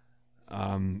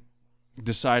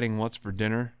deciding what's for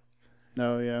dinner.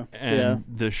 Oh yeah. And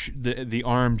the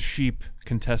armed sheep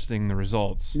contesting the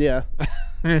results. Yeah.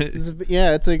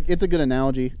 It's a good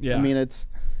analogy. Yeah. I mean, it's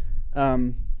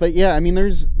but yeah, I mean,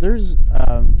 there's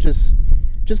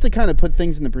just to kind of put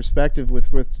things into perspective with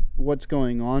what's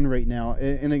going on right now,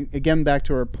 and again back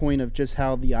to our point of just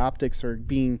how the optics are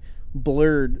being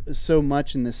blurred so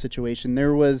much in this situation.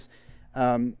 There's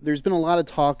been a lot of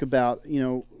talk about,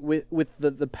 with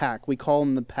the pack. We call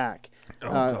them the pack. Oh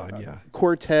God, yeah.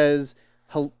 Cortez,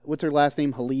 what's her last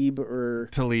name?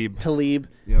 Talib.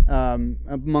 Yep.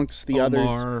 Amongst the Omar.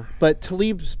 others. But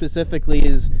Talib specifically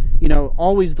is,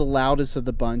 always the loudest of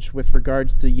the bunch with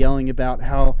regards to yelling about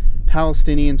how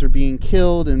Palestinians are being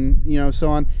killed and, so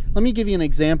on. Let me give you an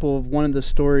example of one of the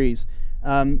stories.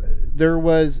 There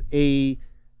was a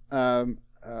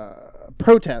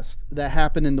protest that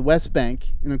happened in the West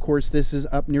Bank, and of course this is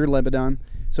up near Lebanon,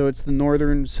 so it's the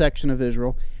northern section of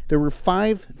Israel. There were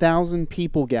 5,000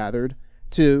 people gathered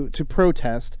to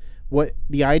protest what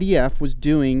the IDF was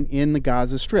doing in the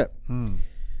Gaza Strip.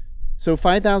 So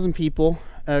 5,000 people.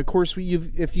 Of course,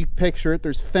 if you picture it,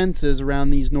 there's fences around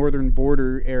these northern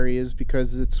border areas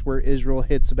because it's where Israel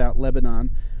hits about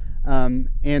Lebanon.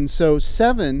 And so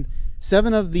seven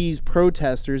of these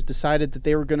protesters decided that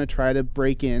they were going to try to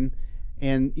break in,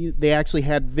 and they actually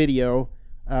had video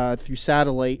through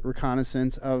satellite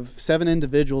reconnaissance of 7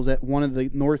 individuals at one of the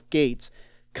north gates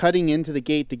cutting into the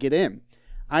gate to get in.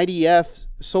 IDF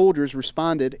soldiers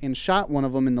responded and shot one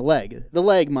of them in the leg. The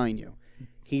leg, mind you.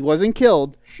 He wasn't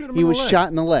killed. He was shot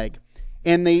in the leg.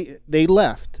 And they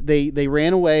left. They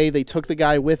ran away. They took the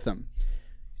guy with them.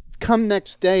 Come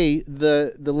next day,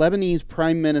 the Lebanese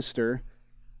prime minister,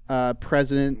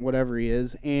 president, whatever he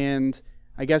is, and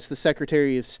I guess the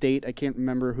Secretary of State, I can't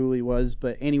remember who he was,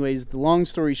 but anyways, the long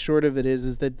story short of it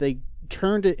is that they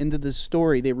turned it into this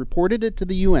story. They reported it to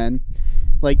the UN,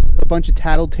 like a bunch of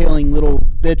tattletaling little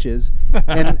bitches,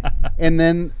 and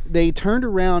then they turned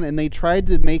around and they tried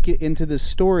to make it into this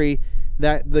story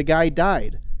that the guy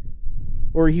died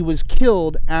or he was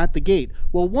killed at the gate.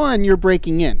 Well, one, you're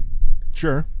breaking in.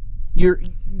 Sure.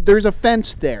 There's a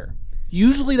fence there.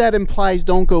 Usually that implies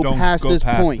don't go past this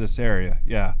point. This area,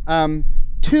 yeah.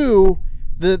 Two,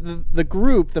 the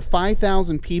group, the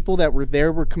 5,000 people that were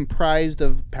there were comprised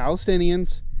of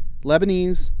Palestinians,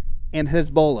 Lebanese, and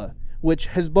Hezbollah, which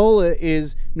Hezbollah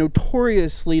is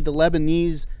notoriously the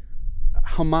Lebanese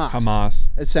Hamas,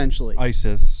 essentially.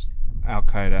 ISIS,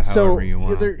 Al-Qaeda, however you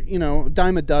want. So,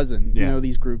 dime a dozen,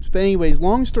 these groups. But anyways,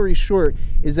 long story short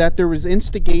is that there was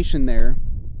instigation there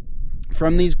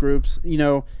from these groups.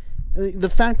 The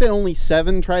fact that only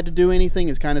 7 tried to do anything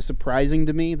is kind of surprising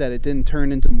to me, that it didn't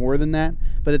turn into more than that.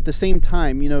 But at the same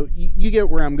time, you get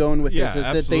where I'm going with this. Is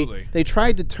Absolutely. That they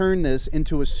tried to turn this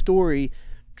into a story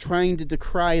trying to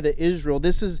decry the Israel.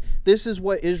 This is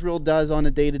what Israel does on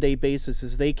a day-to-day basis,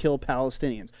 is they kill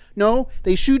Palestinians. No,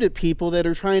 they shoot at people that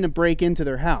are trying to break into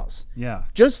their house. Yeah.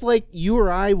 Just like you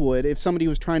or I would if somebody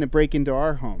was trying to break into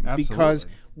our home. Absolutely. Because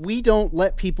we don't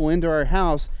let people into our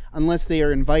house unless they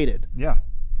are invited. Yeah.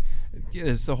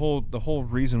 It's the whole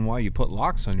reason why you put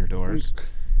locks on your doors.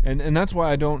 And that's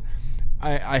why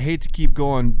I hate to keep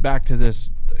going back to this,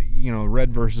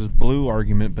 red versus blue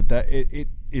argument, but that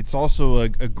it's also a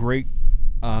great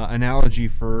analogy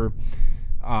for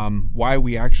why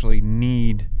we actually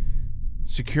need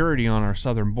security on our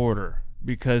southern border,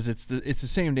 because it's the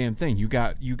same damn thing. You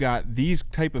got these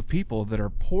type of people that are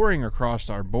pouring across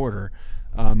our border,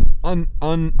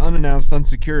 unannounced,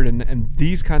 unsecured, and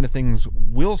these kind of things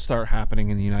will start happening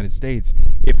in the United States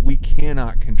if we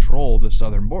cannot control the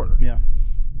southern border. Yeah.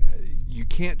 You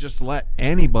can't just let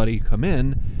anybody come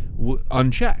in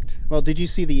unchecked. Well, did you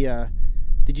see the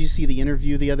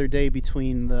interview the other day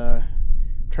between I'm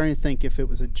trying to think if it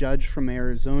was a judge from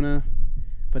Arizona,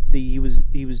 but he was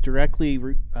directly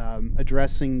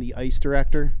addressing the ICE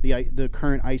director, the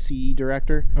current ICE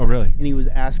director. Oh, really? And he was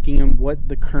asking him what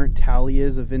the current tally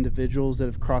is of individuals that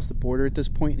have crossed the border at this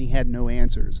point, and he had no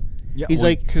answers. Yeah, he's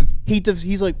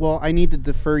he's like, well, I need to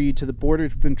defer you to the border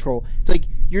patrol. It's like,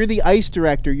 you're the ICE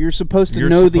director. You're supposed to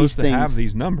know these things. You're supposed to have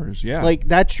these numbers, yeah. Like,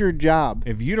 that's your job.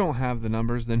 If you don't have the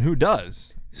numbers, then who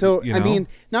does? So, I mean,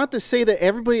 not to say that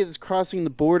everybody that's crossing the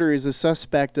border is a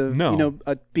suspect of,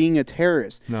 being a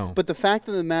terrorist. No. But the fact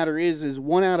of the matter is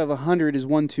 1 out of 100 is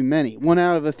one too many. 1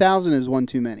 out of 1,000 is one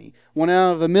too many. 1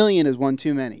 out of 1,000,000 is one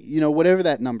too many. Whatever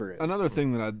that number is. Another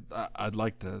thing that I'd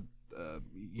like to,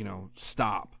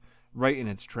 stop right in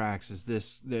its tracks is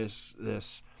this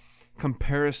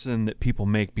comparison that people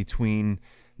make between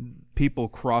people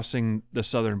crossing the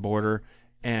southern border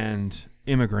and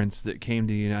immigrants that came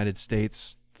to the United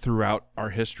States throughout our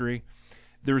history.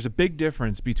 There was a big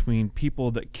difference between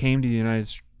people that came to the United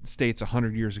States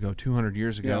 100 years ago, 200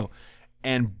 years ago,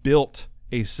 and built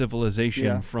a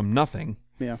civilization from nothing,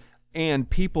 and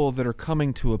people that are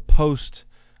coming to a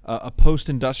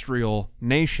post-industrial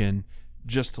nation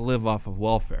just to live off of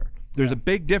welfare. There's a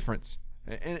big difference.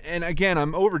 And again,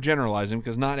 I'm overgeneralizing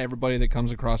because not everybody that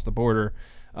comes across the border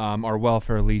are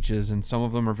welfare leeches, and some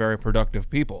of them are very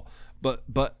productive people. But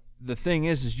the thing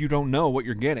is you don't know what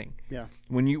you're getting. Yeah.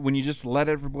 When you just let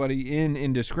everybody in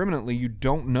indiscriminately, you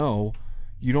don't know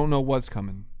what's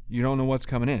coming. You don't know what's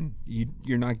coming in.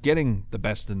 You're not getting the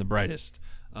best and the brightest.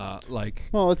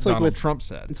 It's Donald Trump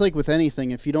said. It's like with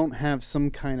anything. If you don't have some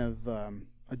kind of a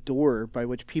door by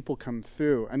which people come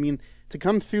through. I mean, to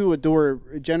come through a door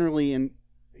generally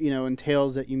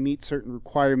entails that you meet certain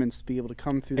requirements to be able to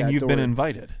come through that door. And you've been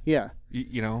invited. Yeah.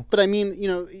 But I mean,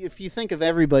 if you think of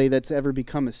everybody that's ever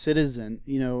become a citizen,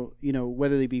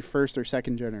 whether they be first or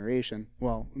second generation,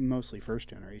 well, mostly first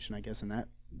generation, I guess in that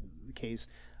case,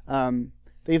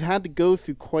 they've had to go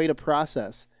through quite a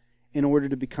process in order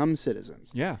to become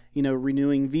citizens. Yeah.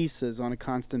 Renewing visas on a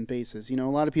constant basis. A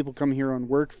lot of people come here on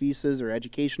work visas or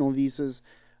educational visas,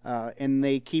 and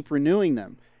they keep renewing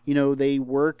them. They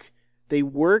work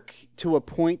to a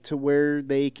point to where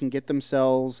they can get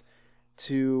themselves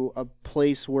to a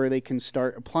place where they can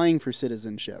start applying for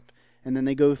citizenship. and then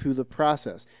they go through the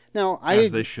process. Now,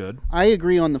 they should. I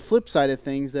agree on the flip side of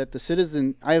things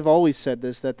that I have always said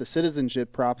this, that the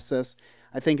citizenship process,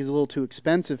 I think, is a little too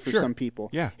expensive for some people.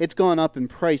 Yeah. It's gone up in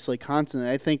price like constantly.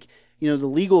 I think, the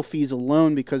legal fees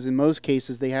alone, because in most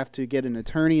cases they have to get an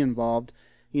attorney involved,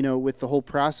 with the whole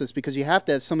process, because you have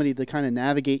to have somebody to kind of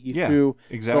navigate you through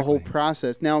the whole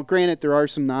process. Now, granted, there are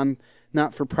some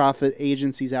not-for-profit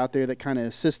agencies out there that kind of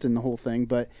assist in the whole thing,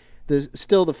 but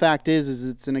still the fact is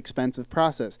it's an expensive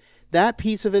process. That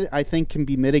piece of it, I think, can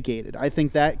be mitigated. I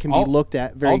think that can be looked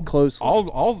at very closely.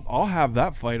 I'll have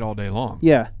that fight all day long.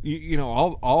 Yeah,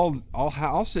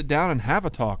 I'll sit down and have a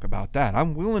talk about that.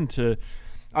 I'm willing to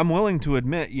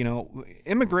admit,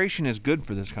 immigration is good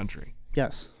for this country.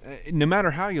 Yes. No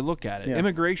matter how you look at it,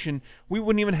 immigration, we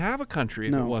wouldn't even have a country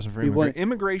if it wasn't for immigration.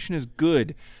 Immigration is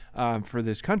good for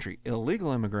this country.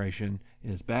 Illegal immigration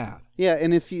is bad. Yeah,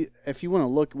 and if you want to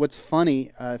look, what's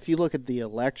funny, if you look at the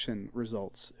election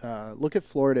results, look at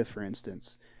Florida, for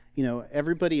instance.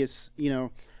 Everybody is, I'm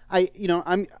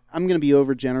going to be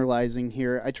overgeneralizing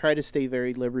here. I try to stay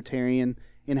very libertarian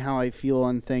in how I feel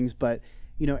on things, but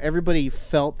everybody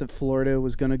felt that Florida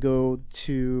was going to go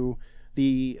to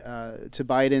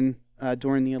Biden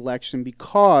during the election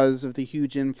because of the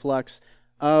huge influx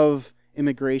of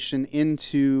immigration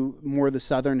into more the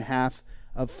southern half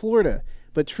of Florida.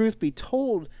 But truth be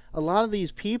told, a lot of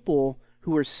these people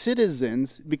who are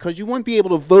citizens, because you wouldn't be able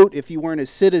to vote if you weren't a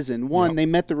citizen. One, they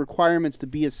met the requirements to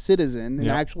be a citizen, an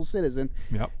actual citizen.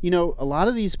 Yep. A lot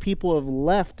of these people have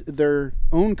left their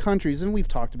own countries, and we've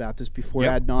talked about this before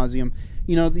ad nauseum.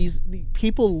 These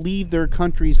people leave their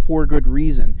countries for good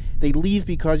reason. They leave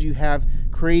because you have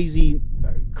crazy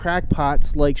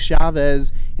crackpots like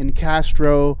Chavez and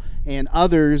Castro and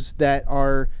others that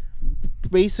are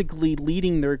basically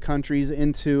leading their countries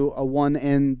into a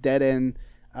one-end, dead-end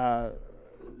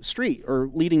street, or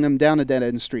leading them down a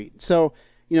dead-end street. So,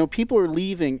 people are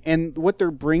leaving, and what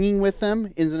they're bringing with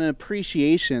them is an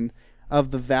appreciation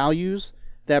of the values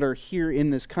that are here in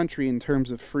this country in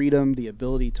terms of freedom, the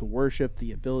ability to worship,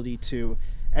 the ability to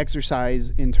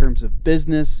exercise in terms of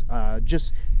business,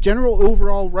 just general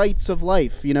overall rights of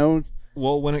life,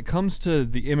 Well, when it comes to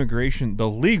the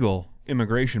legal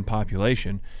immigration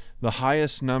population, the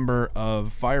highest number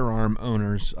of firearm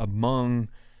owners among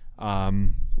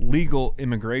legal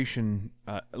immigrant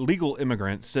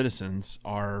citizens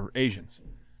are Asians,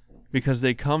 because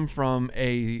they come from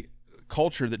a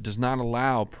culture that does not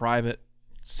allow private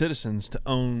citizens to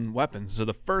own weapons. So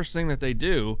the first thing that they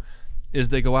do is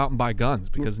they go out and buy guns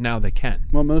because now they can.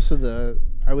 Well,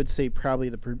 I would say probably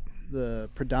the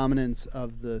predominance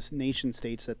of the nation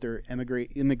states that they're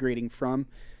immigrating from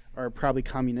are probably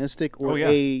communistic or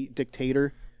a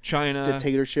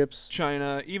dictatorships.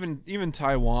 China, even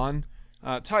Taiwan.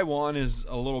 Taiwan is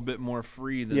a little bit more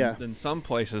free than some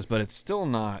places, but it's still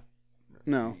not.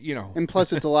 No, and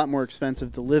plus it's a lot more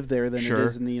expensive to live there than it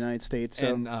is in the United States.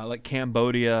 So. And like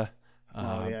Cambodia,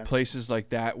 places like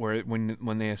that, where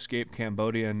when they escape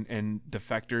Cambodia and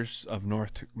defectors of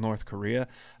North Korea.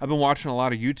 I've been watching a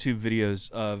lot of YouTube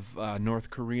videos of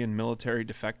North Korean military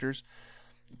defectors,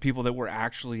 people that were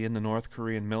actually in the North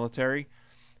Korean military,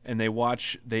 and they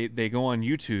go on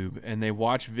YouTube and they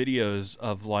watch videos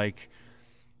of like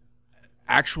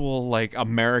actual like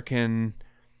American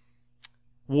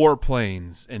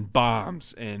warplanes and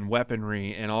bombs and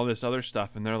weaponry and all this other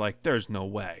stuff, and they're like, there's no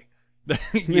way.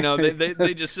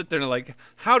 They just sit there and like,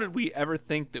 how did we ever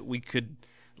think that we could,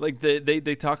 like,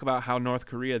 they talk about how North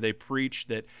Korea, they preach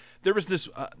that there was this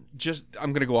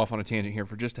I'm gonna go off on a tangent here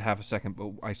for just a half a second,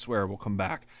 but I swear we'll come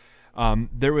back.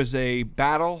 There was a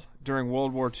battle during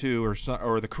World War II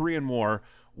or the Korean War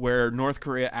where North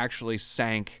Korea actually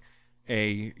sank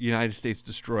a United States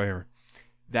destroyer.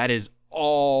 That is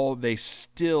all they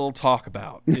still talk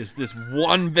about, is this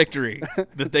one victory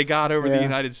that they got over the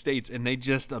United States, and they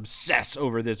just obsess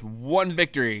over this one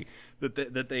victory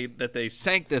that they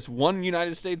sank this one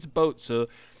United States boat. So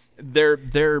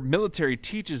their military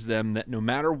teaches them that no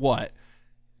matter what,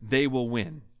 they will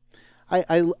win.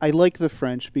 I like the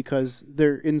French because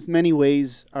they're in many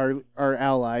ways our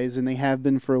allies, and they have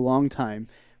been for a long time.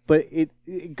 But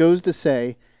it goes to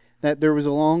say that there was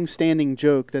a long-standing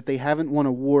joke that they haven't won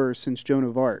a war since Joan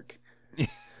of Arc.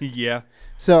 Yeah.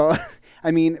 So, I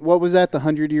mean, what was that? The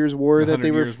 100 Years' War that they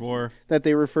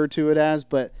referred to it as,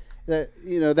 but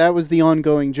that was the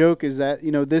ongoing joke, is that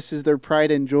this is their pride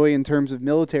and joy in terms of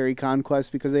military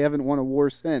conquest because they haven't won a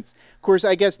war since. Of course,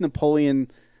 I guess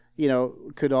Napoleon,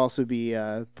 could also be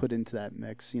put into that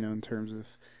mix, in terms of.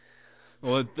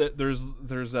 Well, there's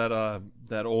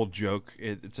that old joke.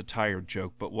 It's a tired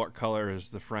joke, but what color is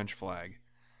the French flag?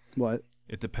 What?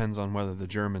 It depends on whether the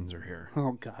Germans are here.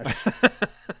 Oh gosh.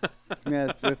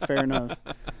 Yeah, fair enough.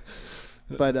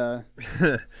 But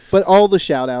all the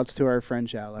shout outs to our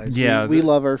French allies. Yeah, we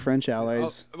love our French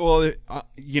allies. Well,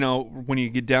 when you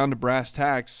get down to brass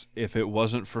tacks, if it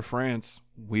wasn't for France,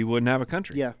 we wouldn't have a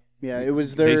country. Yeah. It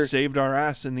was They saved our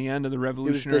ass in the end of the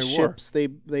Revolutionary War. Ships. They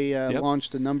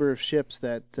launched a number of ships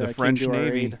that the French came to our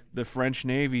Navy. aid. The French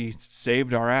Navy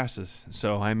saved our asses.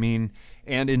 So I mean,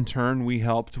 and in turn, we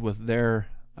helped with their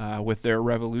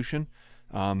revolution.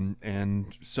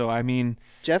 And so I mean,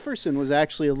 Jefferson was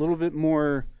actually a little bit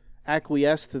more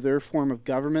acquiesced to their form of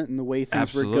government and the way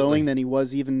things were Absolutely. going than he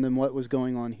was even than what was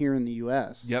going on here in the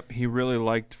U.S. Yep, he really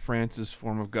liked France's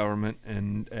form of government,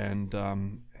 and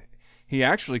he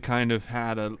actually kind of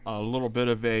had a little bit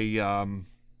of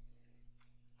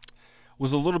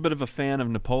was a little bit of a fan of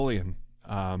Napoleon.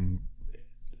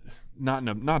 Not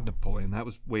Napoleon. That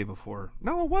was way before.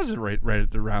 No, it wasn't right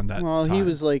at around that. Well, time. he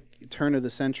was like turn of the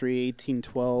century,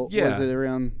 1812. Yeah. Was it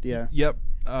around? Yeah. Yep.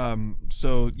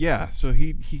 So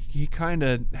he kind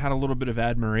of had a little bit of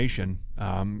admiration.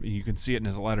 You can see it in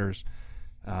his letters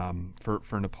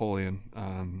for Napoleon.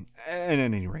 And at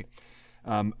any rate,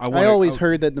 I always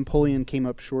heard that Napoleon came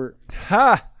up short.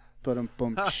 Ha! But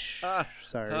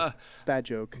sorry, bad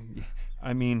joke.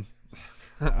 I mean,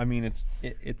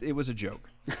 it was a joke.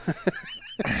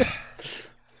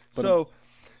 So,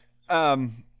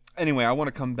 anyway, I want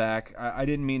to come back. I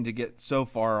didn't mean to get so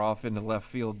far off into left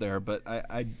field there, but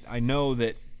I know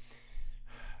that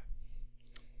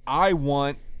I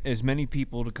want as many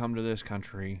people to come to this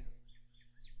country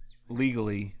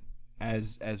legally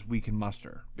as we can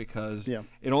muster, because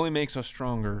it only makes us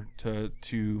stronger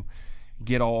to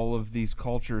get all of these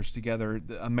cultures together.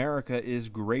 America is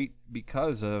great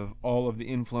because of all of the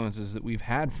influences that we've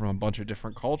had from a bunch of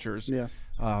different cultures. Yeah.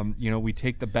 We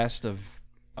take the best of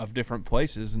different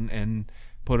places and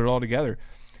put it all together.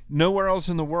 Nowhere else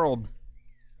in the world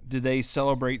do they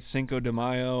celebrate Cinco de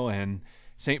Mayo and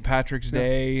St. Patrick's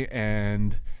Day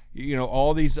and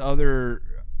all these other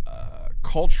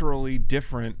culturally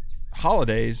different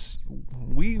holidays.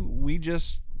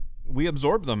 We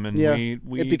absorb them, and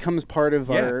it becomes part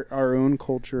of our own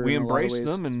culture. We in embrace a lot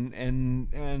of ways. them,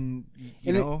 and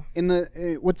you know.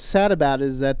 What's sad about it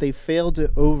is that they failed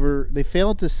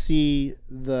to see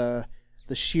the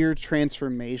sheer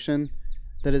transformation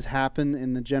that has happened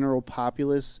in the general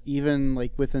populace, even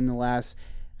like within the last,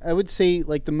 I would say,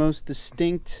 like the most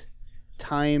distinct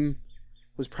time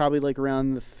was probably like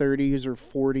around the 30s or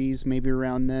 40s, maybe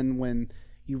around then, when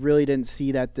you really didn't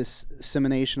see that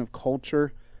dissemination of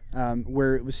culture.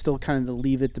 Where it was still kind of the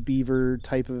leave it to beaver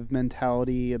type of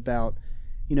mentality about,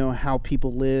 how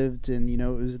people lived. And, it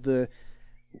was the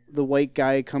white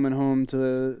guy coming home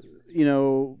to,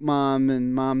 mom,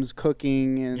 and mom's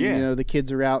cooking, and, the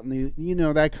kids are out, and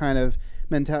that kind of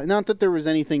mentality. Not that there was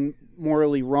anything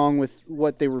morally wrong with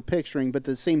what they were picturing, but at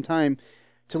the same time,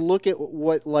 to look at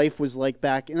what life was like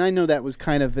back, and I know that was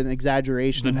kind of an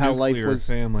exaggeration of how life was.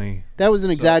 Family. That was an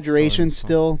exaggeration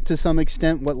still, to some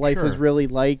extent, what life was really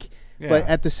like. Yeah. But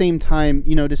at the same time,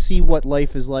 to see what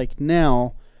life is like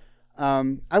now,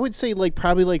 I would say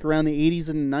probably around the 80s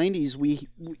and 90s, we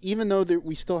even though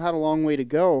we still had a long way to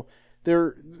go,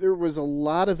 there was a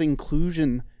lot of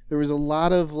inclusion. There was a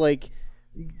lot of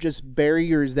just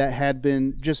barriers that had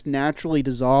been just naturally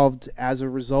dissolved as a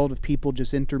result of people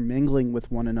just intermingling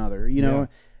with one another.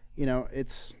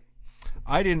 It's.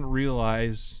 I didn't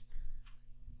realize,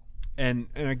 and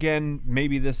again,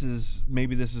 maybe this is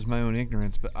my own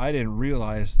ignorance, but I didn't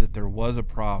realize that there was a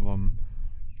problem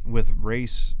with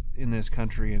race in this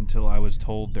country until I was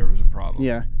told there was a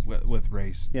problem. With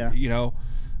race. Yeah.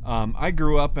 I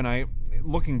grew up, and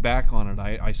looking back on it,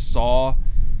 I saw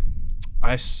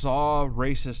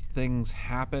racist things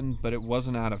happen, but it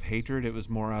wasn't out of hatred. It was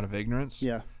more out of ignorance.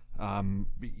 Yeah.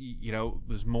 It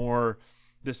was more,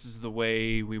 this is the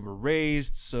way we were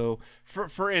raised. So,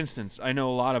 for instance, I know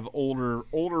a lot of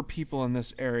older people in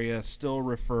this area still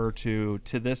refer to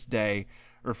this day,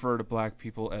 black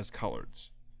people as coloreds.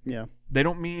 Yeah. They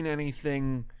don't mean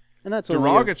anything derogatory.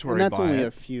 derogatory. That's by only it.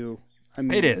 a few. I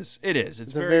mean, It is.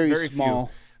 It's very, very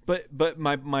small. Few. But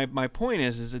my point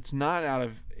is it's not out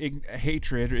of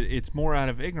hatred. It's more out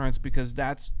of ignorance, because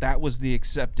that was the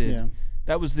accepted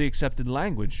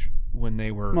language when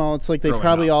they were. Well, it's like they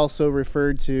probably also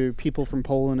referred to people from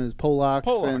Poland as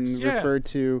Polacks and referred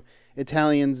to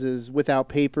Italians as without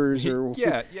papers or.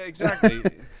 Yeah, exactly.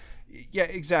 Yeah,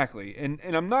 exactly. And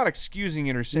I'm not excusing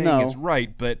it or saying it's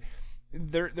right, but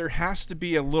there has to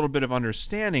be a little bit of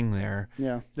understanding there.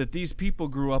 Yeah. That these people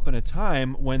grew up in a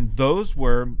time when those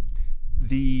were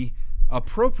the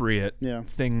appropriate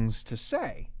things to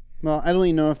say. Well, I don't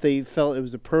even know if they felt it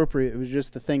was appropriate. It was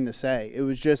just the thing to say. It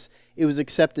was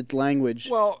accepted language.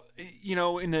 Well, you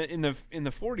know, in the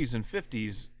 40s and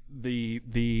 50s,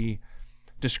 the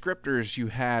descriptors you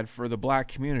had for the black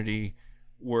community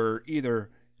were either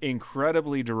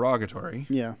incredibly derogatory,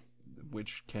 Yeah.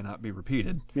 which cannot be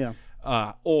repeated, Yeah.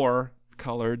 or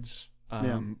coloreds,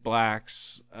 Yeah.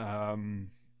 blacks,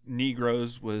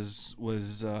 Negroes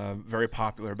was very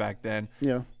popular back then.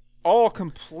 Yeah. All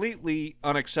completely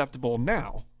unacceptable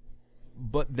now,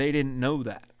 but they didn't know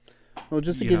that. Well,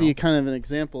 just to You give know. you kind of an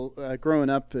example,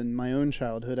 growing up in my own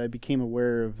childhood, I became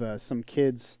aware of some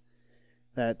kids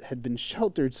that had been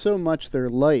sheltered so much their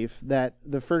life that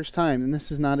the first time, and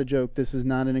this is not a joke, this is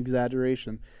not an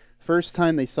exaggeration, first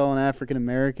time they saw an African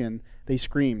American, they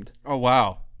screamed. Oh,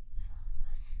 wow.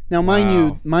 Now,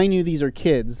 Wow. mind you, these are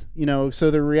kids, you know,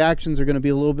 so their reactions are going to be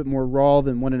a little bit more raw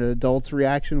than what an adult's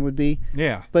reaction would be.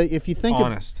 Yeah. But if you think,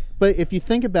 Honest. but if you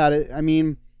think about it, I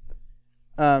mean,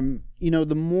 you know,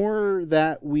 the more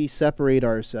that we separate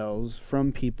ourselves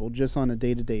from people just on a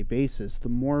day-to-day basis, the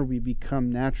more we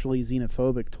become naturally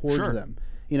xenophobic towards Sure. them.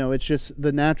 You know, it's just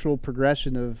the natural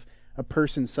progression of a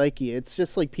person's psyche. It's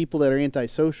just like people that are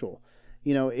antisocial.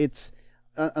 You know, it's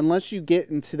unless you get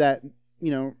into that,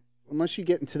 you know,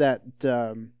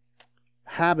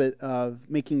 habit of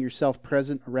making yourself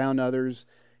present around others,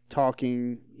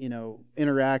 talking, you know,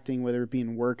 interacting, whether it be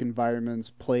in work environments,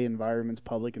 play environments,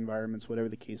 public environments, whatever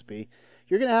the case be,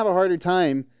 you're going to have a harder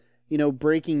time, you know,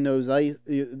 breaking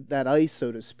that ice,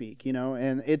 so to speak, you know,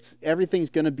 and everything's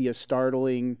going to be a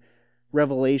startling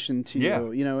revelation to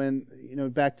you, you know, and, you know,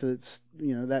 back to,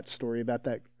 you know, that story about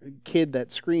that kid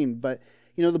that screamed. But,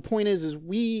 you know, the point is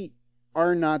we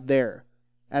are not there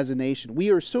as a nation. We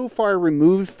are so far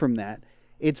removed from that.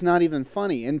 It's not even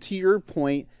funny. And to your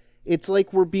point, it's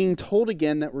like we're being told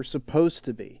again that we're supposed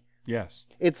to be. Yes.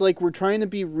 It's like we're trying to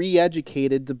be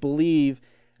re-educated to believe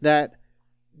that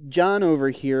John over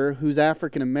here, who's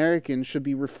African American, should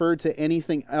be referred to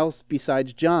anything else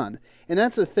besides John. And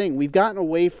that's the thing. We've gotten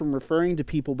away from referring to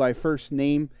people by first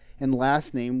name and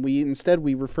last name. Instead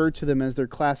we refer to them as their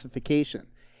classification.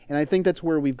 And I think that's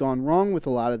where we've gone wrong with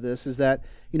a lot of this, is that,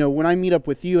 you know, when I meet up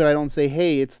with you and I don't say,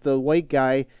 hey, it's the white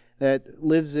guy that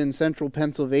lives in central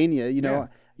Pennsylvania, you know,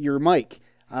 you're Mike.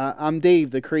 I'm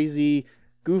Dave, the crazy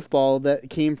goofball that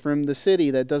came from the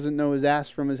city that doesn't know his ass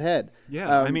from his head.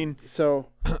 Yeah, I mean, so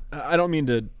I don't mean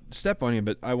to step on you,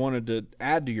 but I wanted to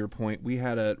add to your point.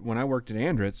 When I worked at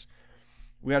Andritz,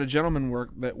 we had a gentleman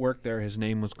that worked there. His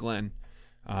name was Glenn.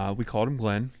 We called him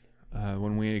Glenn.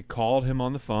 When we called him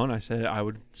on the phone, I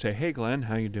would say, "Hey, Glenn,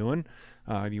 how you doing?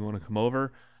 Do you want to come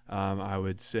over?" I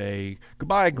would say,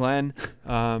 "Goodbye, Glenn.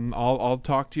 I'll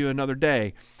talk to you another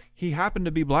day." He happened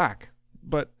to be black,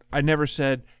 but I never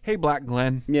said, "Hey, Black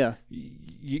Glenn." Yeah.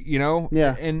 You know?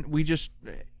 Yeah. And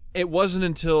it wasn't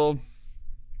until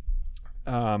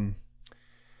well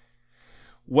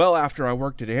after I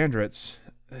worked at Andritz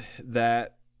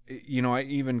that, you know, I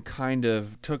even kind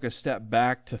of took a step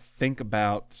back to think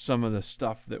about some of the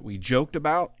stuff that we joked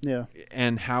about. Yeah.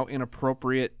 And how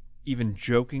inappropriate even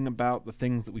joking about the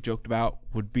things that we joked about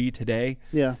would be today.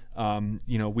 Yeah.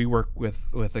 You know, we work with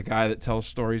a guy that tells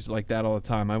stories like that all the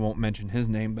time. I won't mention his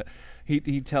name, but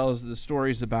he tells the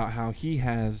stories about how he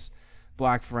has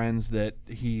black friends that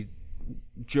he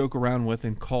joke around with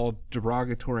and call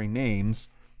derogatory names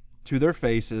to their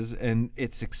faces, and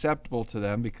it's acceptable to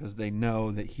them because they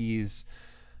know that he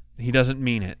doesn't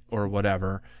mean it or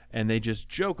whatever, and they just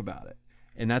joke about it,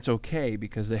 and that's okay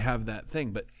because they have that thing.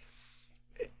 But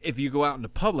if you go out into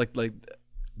public, like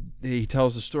he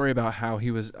tells a story about how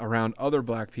he was around other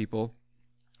black people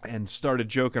and started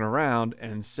joking around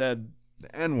and said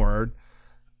the N-word,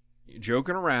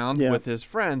 joking around with his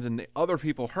friends, and the other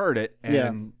people heard it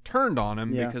and turned on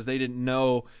him because they didn't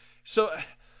know. So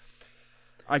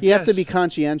I guess you have to be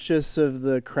conscientious of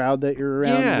the crowd that you're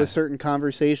around with certain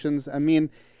conversations. I mean,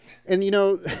 and you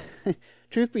know,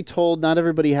 truth be told, not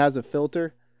everybody has a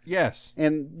filter. Yes.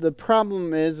 And the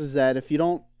problem is that if you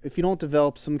don't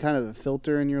develop some kind of a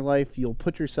filter in your life, you'll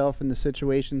put yourself into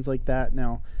situations like that.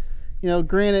 Now, you know,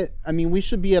 granted, I mean, we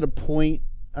should be at a point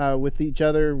with each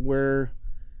other where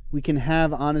we can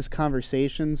have honest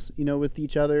conversations, you know, with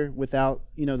each other without,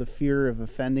 you know, the fear of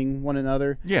offending one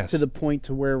another. Yes. To the point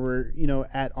to where we're, you know,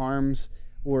 at arms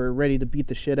or ready to beat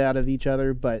the shit out of each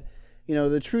other. But, you know,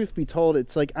 the truth be told,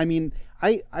 it's like, I mean,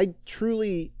 I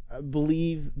truly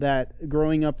believe that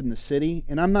growing up in the city,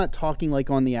 and I'm not talking like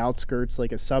on the outskirts,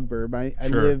 like a suburb. I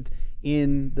lived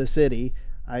in the city.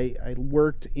 I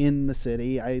worked in the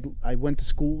city. I went to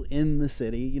school in the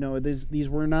city. You know, these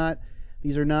are not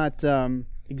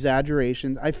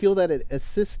exaggerations. I feel that it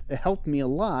helped me a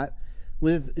lot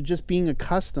with just being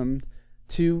accustomed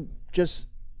to just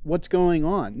what's going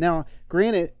on. Now,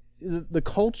 granted, the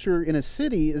culture in a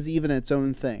city is even its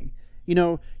own thing. You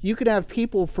know, you could have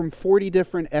people from 40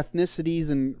 different ethnicities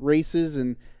and races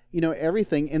and, you know,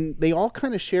 everything, and they all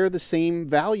kind of share the same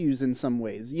values in some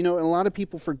ways. You know, and a lot of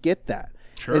people forget that.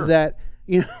 Sure. Is that,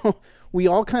 you know, we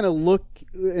all kind of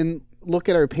look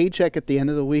at our paycheck at the end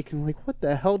of the week and like, what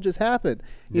the hell just happened?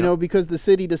 You know, because the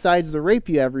city decides to rape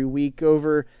you every week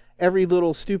over every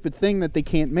little stupid thing that they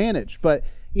can't manage. But,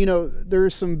 you know, there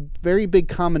are some very big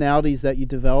commonalities that you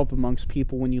develop amongst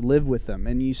people when you live with them,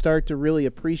 and you start to really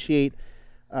appreciate,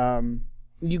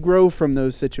 you grow from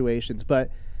those situations. But,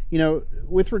 you know,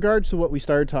 with regards to what we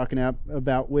started talking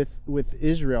about with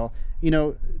Israel, you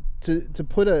know, to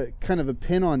put a kind of a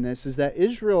pin on this is that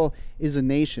Israel is a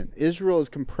nation. Israel is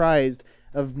comprised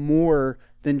of more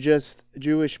than just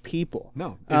Jewish people.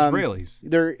 No, Israelis.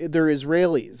 They're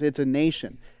Israelis. It's a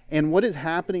nation. And what is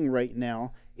happening right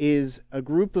now is a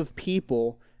group of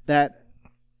people that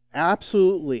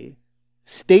absolutely,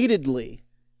 statedly,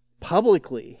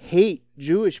 publicly hate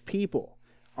Jewish people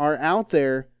are out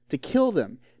there to kill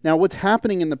them. Now, what's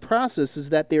happening in the process is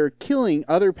that they are killing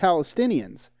other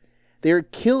Palestinians. They are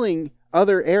killing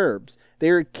other Arabs. They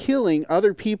are killing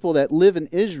other people that live in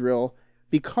Israel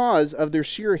because of their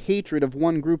sheer hatred of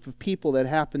one group of people that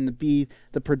happen to be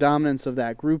the predominance of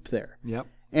that group there. Yep.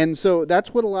 And so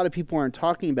that's what a lot of people aren't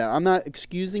talking about. I'm not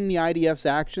excusing the IDF's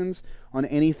actions on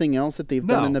anything else that they've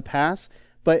done in the past,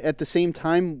 but at the same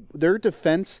time, their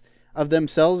defense of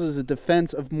themselves is a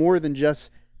defense of more than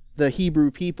just the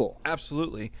Hebrew people.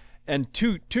 Absolutely. And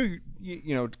to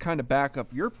you know, to kind of back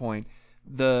up your point,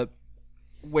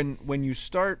 when you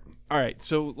start, all right,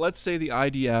 so let's say the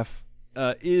IDF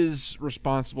is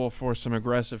responsible for some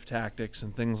aggressive tactics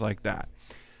and things like that.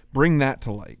 Bring that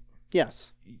to light.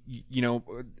 Yes. You know,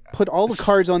 put all the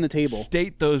cards on the table.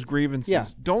 State those grievances. Yeah.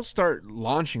 Don't start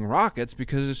launching rockets,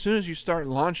 because as soon as you start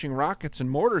launching rockets and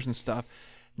mortars and stuff,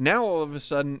 now all of a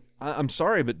sudden, I'm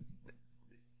sorry, but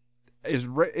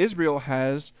Israel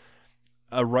has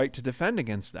a right to defend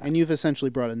against that. And you've essentially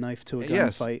brought a knife to a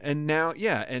gunfight. And now,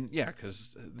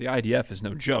 because the IDF is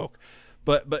no joke,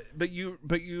 but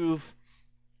you've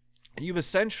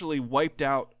essentially wiped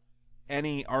out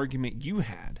any argument you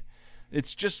had.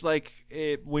 It's just like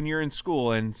when you're in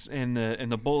school and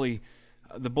the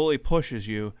bully pushes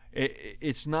you.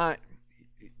 It's not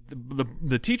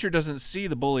the teacher doesn't see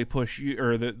the bully push you,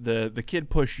 or the kid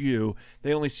push you.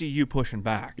 They only see you pushing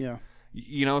back. Yeah.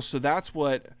 You know, so that's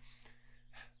what's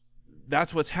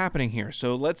happening here.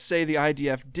 So let's say the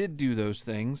IDF did do those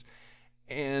things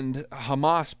and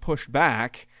Hamas pushed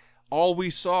back. All we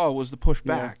saw was the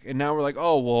pushback. Yeah. And now we're like,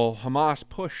 oh, well, Hamas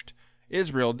pushed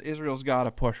Israel. Israel's got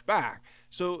to push back.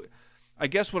 So I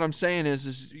guess what I'm saying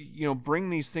is you know, bring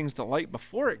these things to light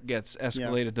before it gets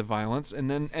escalated to violence, and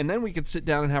then we could sit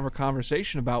down and have a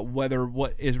conversation about whether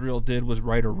what Israel did was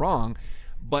right or wrong.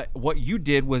 But what you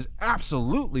did was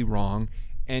absolutely wrong,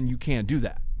 and you can't do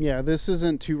that. Yeah, this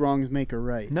isn't two wrongs make a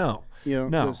right. No. You know,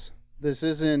 no. This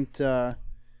isn't but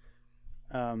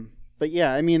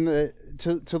yeah, I mean,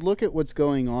 to look at what's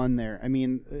going on there, I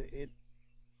mean,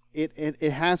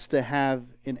 it has to have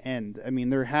an end. I mean,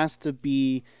 there has to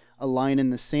be a line in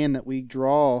the sand that we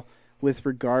draw with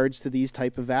regards to these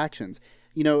type of actions.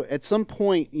 You know, at some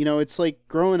point, you know, it's like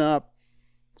growing up,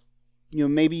 you know,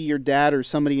 maybe your dad or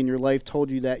somebody in your life told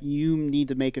you that you need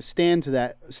to make a stand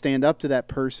up to that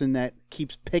person that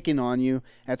keeps picking on you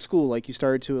at school, like you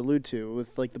started to allude to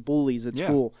with like the bullies at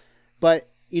school.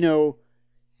 But, you know,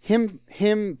 him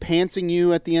pantsing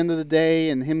you at the end of the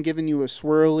day and him giving you a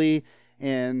swirly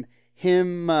and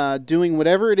him doing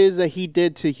whatever it is that he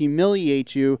did to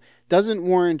humiliate you doesn't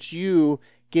warrant you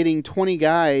getting 20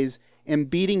 guys and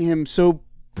beating him so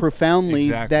profoundly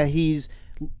that he's,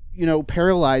 you know,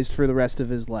 paralyzed for the rest of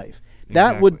his life.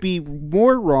 That would be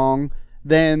more wrong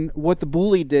than what the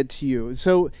bully did to you.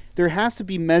 So there has to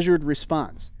be measured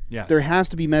response. Yes. There has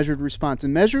to be measured response.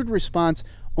 And measured response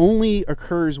only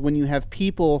occurs when you have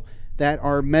people that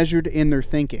are measured in their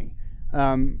thinking.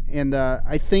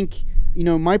 I think, you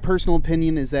know, my personal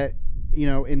opinion is that, you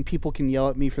know, and people can yell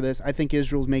at me for this, I think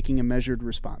Israel's making a measured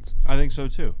response. I think so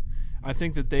too. I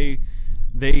think that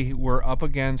they were up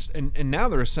against, and now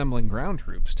they're assembling ground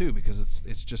troops too, because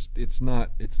it's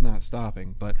not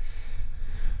stopping. But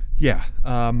yeah,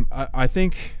 I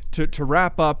think to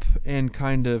wrap up and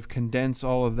kind of condense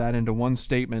all of that into one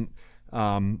statement,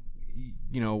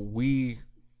 you know, we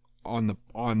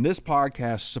on this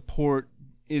podcast support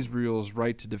Israel's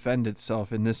right to defend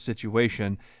itself in this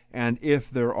situation. And if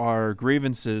there are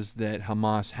grievances that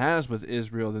Hamas has with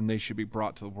Israel, then they should be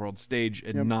brought to the world stage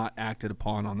and not acted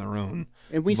upon on their own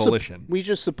volition. We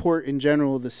just support in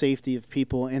general the safety of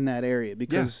people in that area,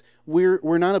 because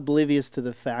we're not oblivious to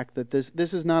the fact that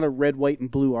this is not a red, white,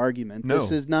 and blue argument. No.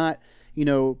 This is not,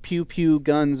 pew pew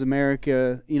guns,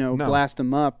 America, blast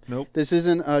them up. Nope. This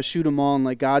isn't a shoot them all and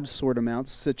let God sort them out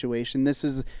situation.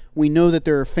 We know that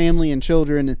there are family and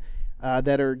children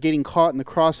that are getting caught in the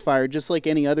crossfire, just like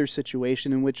any other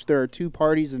situation in which there are two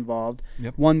parties involved,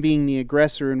 one being the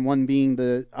aggressor and one being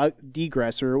the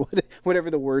degressor,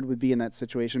 whatever the word would be in that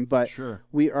situation. But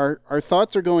our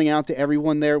thoughts are going out to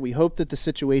everyone there. We hope that the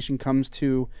situation comes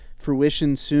to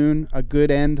fruition soon, a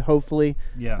good end, hopefully.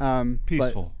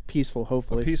 Peaceful. Peaceful,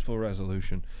 hopefully. A peaceful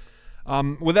resolution.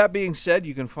 With that being said,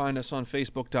 you can find us on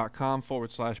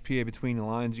Facebook.com/PA Between the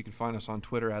Lines. You can find us on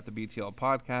Twitter at the BTL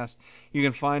Podcast. You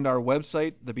can find our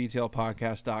website,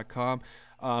 thebtlpodcast.com.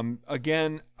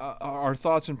 Again, our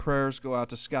thoughts and prayers go out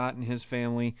to Scott and his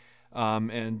family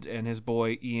and his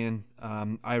boy, Ian.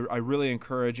 I really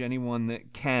encourage anyone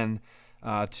that can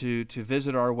to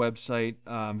visit our website,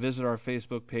 visit our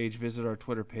Facebook page, visit our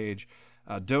Twitter page,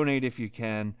 donate if you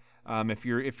can.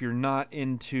 If you're not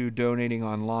into donating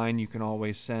online, you can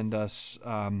always send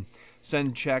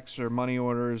checks or money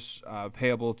orders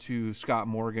payable to Scott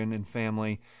Morgan and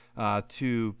family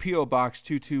to P.O. Box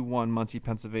 221, Muncie,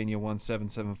 Pennsylvania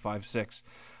 17756.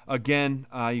 Again,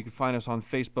 you can find us on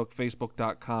Facebook,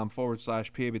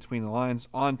 facebook.com/PA Between the Lines,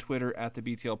 on Twitter at the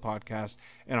BTL Podcast,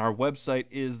 and our website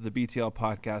is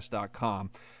thebtlpodcast.com.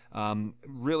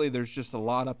 Really, there's just a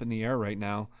lot up in the air right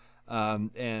now.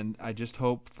 And I just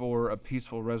hope for a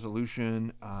peaceful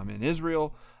resolution in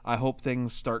Israel. I hope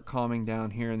things start calming down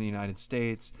here in the United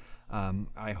States.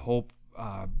 I hope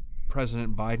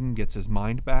President Biden gets his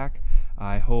mind back.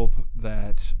 I hope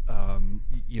that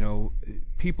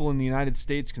people in the United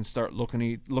States can start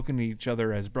looking at each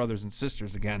other as brothers and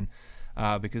sisters again,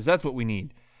 because that's what we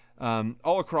need.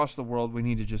 All across the world, we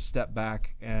need to just step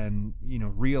back and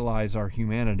realize our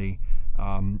humanity.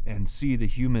 And see the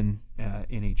human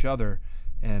in each other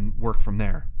and work from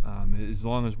there. As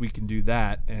long as we can do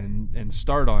that and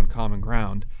start on common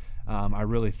ground, I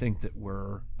really think that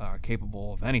we're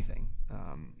capable of anything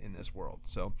in this world.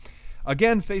 So,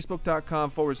 again,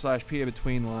 Facebook.com/PA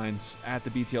Between Lines, at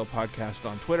the BTL Podcast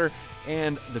on Twitter,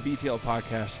 and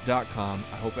thebtlpodcast.com.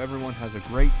 I hope everyone has a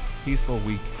great, peaceful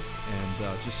week,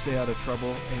 and just stay out of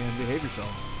trouble and behave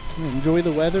yourselves. Enjoy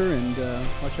the weather and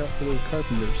watch out for those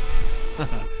carpenters.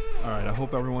 All right. I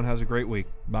hope everyone has a great week.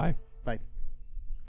 Bye. Bye.